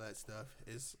think and all that stuff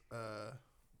is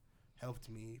helped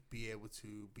me be able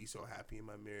to be so happy in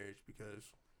my marriage,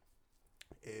 because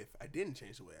if I didn't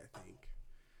change the way I think,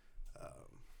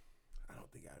 I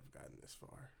don't think I'd have gotten this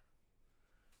far.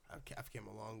 I've came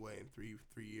a long way in three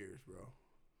years, bro.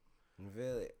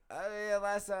 Really? Oh yeah,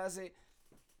 last time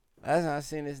I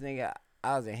seen this nigga,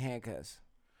 I was in handcuffs.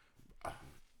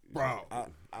 Bro,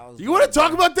 I was. You want to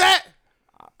talk about that?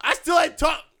 I still ain't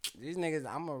talk. These niggas,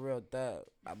 I'm a real thug.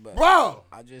 But Bro,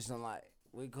 I just don't like,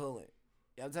 we coolin'.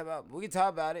 Y'all talk about, we can talk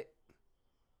about it.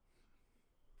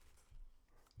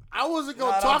 I wasn't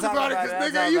gonna No, talk don't about it talk because about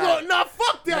it. nigga, Don't you talk gonna nah,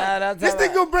 fuck that. Nah, don't This talk nigga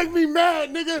about gonna break me mad,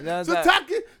 nigga. Don't So talk-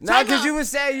 talk it. No, cause you was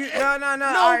saying you no. All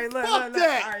right, look, fuck look,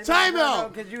 that. All right, Time no,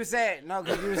 out. Cause you was saying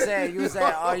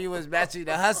oh, you was matching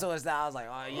the hustle and stuff. I was like,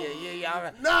 oh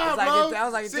yeah. Nah, It's like, bro. I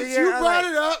was like, Since 3 you years, I was brought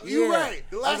like, it up, you yeah. right.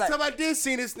 The I was last like- time I did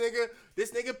see this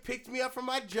nigga picked me up from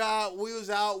my job. We was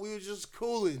out. We was just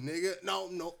cooling, nigga.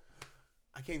 No.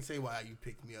 I can't say why you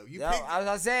picked me up. You Yo, picked. I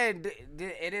was saying,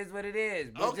 it is what it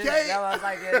is. But Okay. Just, I was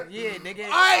like, yeah, nigga. All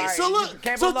right, so you look,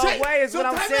 came so a long check, way is so what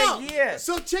I'm time saying. out. Yeah.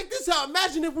 So check this out.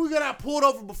 Imagine if we got pulled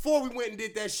over before we went and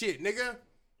did that shit, nigga.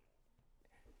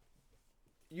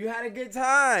 You had a good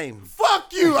time.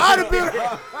 Fuck you. I'd have been.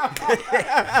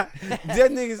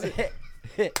 That nigga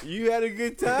said, you had a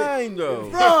good time, though.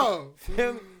 Bro.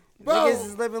 Bro, Niggas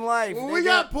is living life. when nigga. we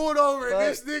got pulled over and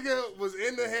Fuck. this nigga was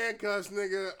in the handcuffs,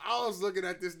 nigga, I was looking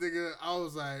at this nigga. I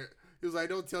was like, he was like,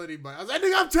 don't tell anybody. I was like,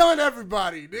 nigga, I'm telling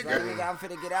everybody, Like, nigga. nigga, I'm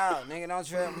finna get out. Nigga, don't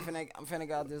trip. I'm finna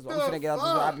get out this way. I'm The finna get out this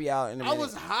way. fuck? I'll be out in a I minute.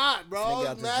 was hot, bro. Finna I get was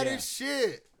out this mad jam. as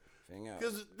shit. Finna go.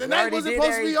 Because the We night already wasn't did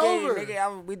supposed to be everything,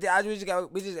 over.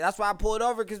 Nigga, that's why I pulled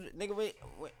over, because nigga, we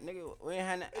ain't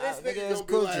had This nigga, nigga it's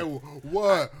gonna be coochie. like,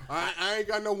 what? I ain't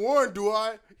got no warrant, do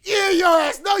I? Yeah, your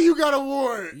ass know you got a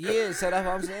warrant. Yeah, so that's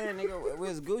what I'm saying, nigga. We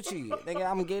was Gucci. Nigga,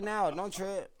 I'm getting out. Don't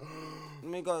trip. Let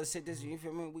me go sit this, you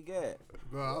feel me? We good.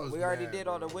 Bro, I was We already mad, did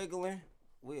all bro. the wiggling.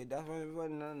 That's why it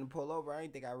wasn't nothing to pull over. I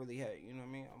ain't think I really had, you know what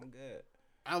I mean? I'm good.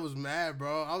 I was mad,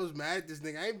 bro. I was mad at this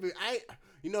nigga.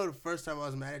 You know, the first time I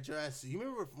was mad at your ass. You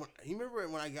remember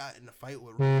when I got in a fight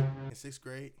with in 6th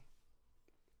grade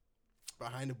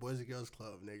behind the Boys and Girls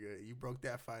Club, nigga? You broke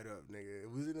that fight up, nigga.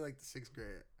 It was in like the 6th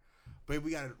grade. But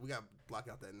we got to block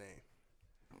out that name.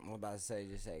 I'm about to say,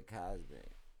 just say Cosmic.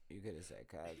 You could have said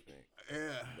Cosmic. Yeah.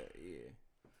 But yeah.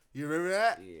 You remember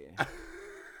that? Yeah.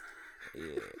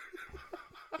 Yeah.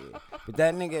 But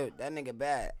that nigga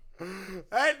bad.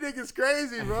 That nigga's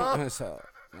crazy, bro. So,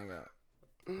 nigga.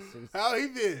 How he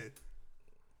been?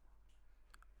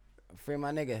 Free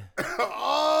my nigga.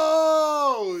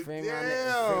 Oh, Free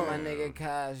damn. my nigga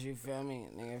Cos, you feel me?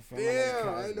 Nigga, free my Damn, nigga I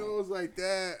Cosmic. know it was like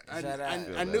that. Shout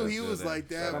out. I knew he was like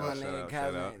that. Shout out But my Shout nigga out,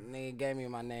 shout out. Cosmic. Nigga gave me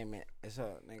my name. It's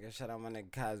up, nigga. Shout out my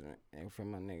nigga Cosmic. Nigga, free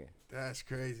my nigga. that's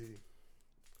crazy.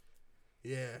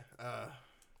 Yeah.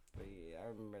 But yeah, I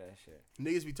remember that shit.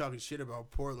 Niggas be talking shit about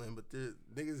Portland, but the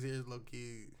niggas here is low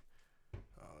key.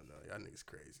 Oh no, y'all niggas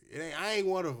crazy. I ain't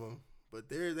one of them, but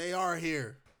they are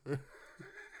here.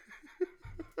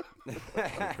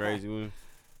 Crazy one.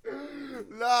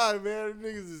 Nah, man,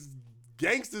 niggas is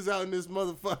gangsters out in this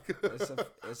motherfucker.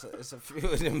 It's a few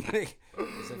of them niggas.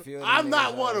 It's a few of them I'm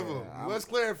not niggas one out of here. them. Let's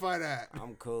clarify that.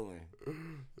 I'm cooling.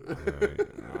 Right.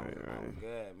 I'm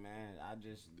good, man. I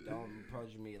just don't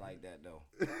approach me like that though.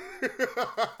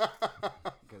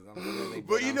 'Cause I'm friendly,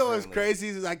 But you I'm know what's friendly. crazy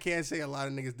is I can't say a lot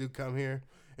of niggas do come here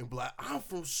and be like, I'm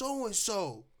from so and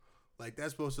so. Like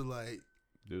that's supposed to like.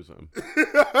 Do something.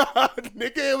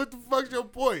 Nigga, what the fuck's your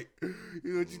point? You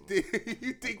know what you think?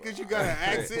 You think because you got an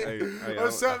accent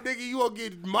or something, nigga, you gonna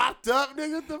get mopped up,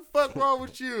 nigga? What the fuck wrong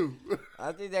with you?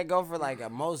 I think that go for like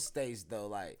most states though,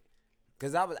 like,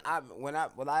 cause I done been. I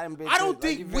don't to, like,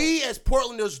 think you we as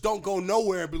Portlanders don't go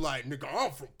nowhere and be like, nigga,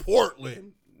 I'm from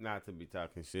Portland. Not to be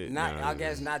talking shit. Not, nah, I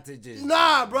guess not to just.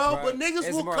 Nah, bro, Bruh, but niggas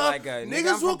it's will more come. like a, nigga, I'm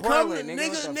Niggas will from come. Portland, nigga,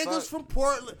 what the Niggas fuck? from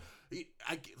Portland.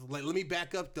 Like, let me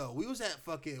back up though. We went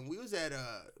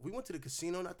to the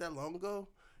casino not that long ago,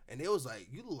 And it was like,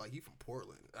 you look like you from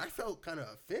Portland. I felt kind of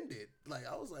offended. Like,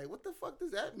 I was like, what the fuck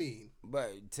does that mean?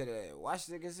 But to the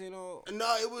Washington casino?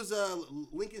 No, it was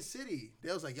Lincoln City.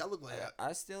 They was like, y'all look like...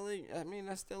 I still ain't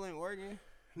Oregon.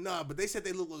 Nah, but they said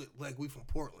they look like we from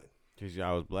Portland. Because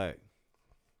y'all was black.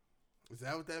 Is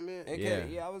that what that meant?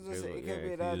 I was just saying, it could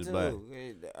be that too. Black.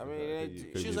 I mean,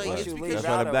 she was like, it's because that's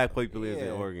why the black people is in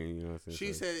Oregon. You know what I'm saying?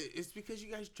 She said, it's because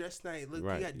you guys dress nice. Look,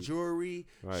 Right. you got jewelry.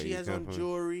 Right, She has on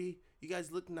jewelry. You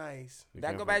guys look nice.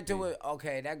 That go back to it.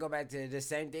 Okay, that go back to the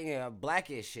same thing,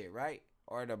 blackish shit, right?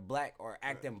 Or the black, or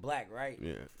acting black, right?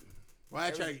 Yeah. Well,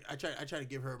 I try to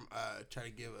give her,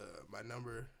 my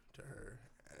number to her,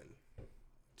 and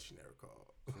she never called.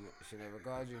 She never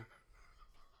called you.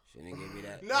 She didn't give me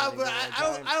that. No, but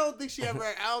I don't think she ever.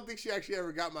 I don't think she actually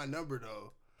ever got my number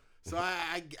though. So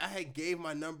I had gave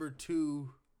my number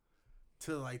to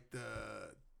like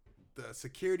the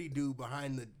security dude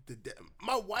behind the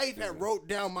my wife had wrote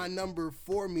down my number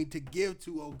for me to give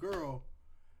to old girl,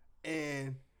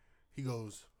 and he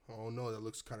goes, "Oh no, that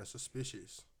looks kind of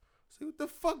suspicious." I say, what the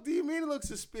fuck do you mean it looks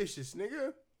suspicious,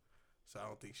 nigga? So I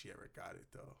don't think she ever got it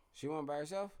though. She went by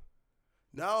herself?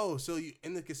 No, so you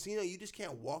in the casino you just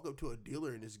can't walk up to a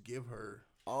dealer and just give her.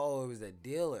 Oh, it was a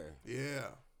dealer.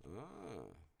 Yeah.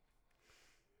 Oh.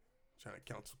 Trying to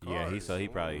count some cards. He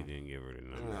probably didn't give her the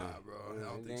number. Nah, bro. I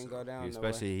don't think didn't so. go down.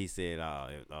 Especially he said all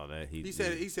that. He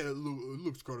said it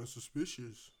looks kind of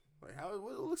suspicious. Like how it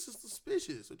looks so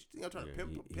suspicious? What you think I'm trying to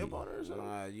pimp on her or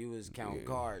something? You was counting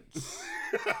cards.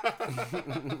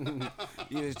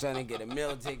 You was trying to get a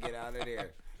meal ticket out of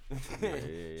there.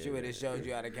 She would have showed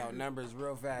you how to count numbers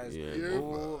real fast.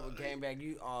 Ooh, came back.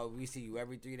 We see you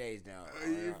every 3 days now.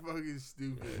 You're fucking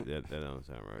stupid. That don't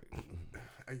sound right.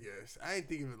 I guess I ain't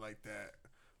think of it like that,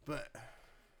 but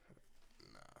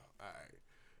no. All right,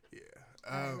 yeah.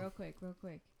 All right, real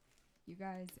quick. You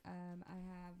guys, I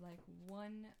have like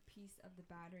one piece of the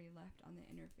battery left on the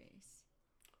interface.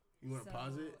 You want to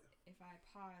pause it? If I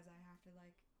pause, I have to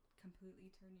like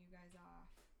completely turn you guys off.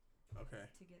 Okay.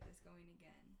 To get this going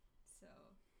again. So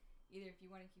either if you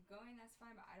want to keep going, that's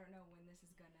fine, but I don't know when this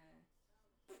is gonna.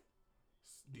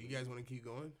 Do you guys want to keep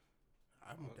going?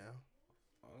 I'm down.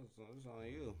 Oh, it's on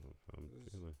you.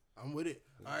 I'm with it.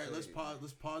 All right, let's pause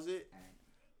it. All right.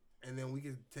 And then we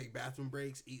can take bathroom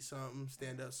breaks, eat something,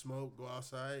 stand up, smoke, go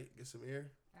outside, get some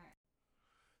air. All right.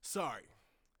 Sorry.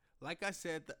 Like I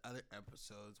said the other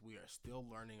episodes, we are still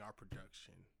learning our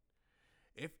production.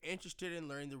 If interested in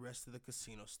learning the rest of the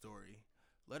casino story,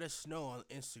 let us know on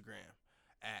Instagram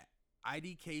at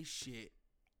IDK shit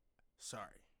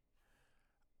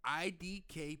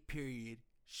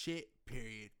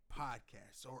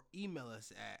podcast, or email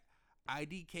us at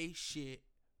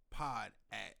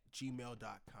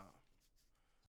idkshitpod@gmail.com.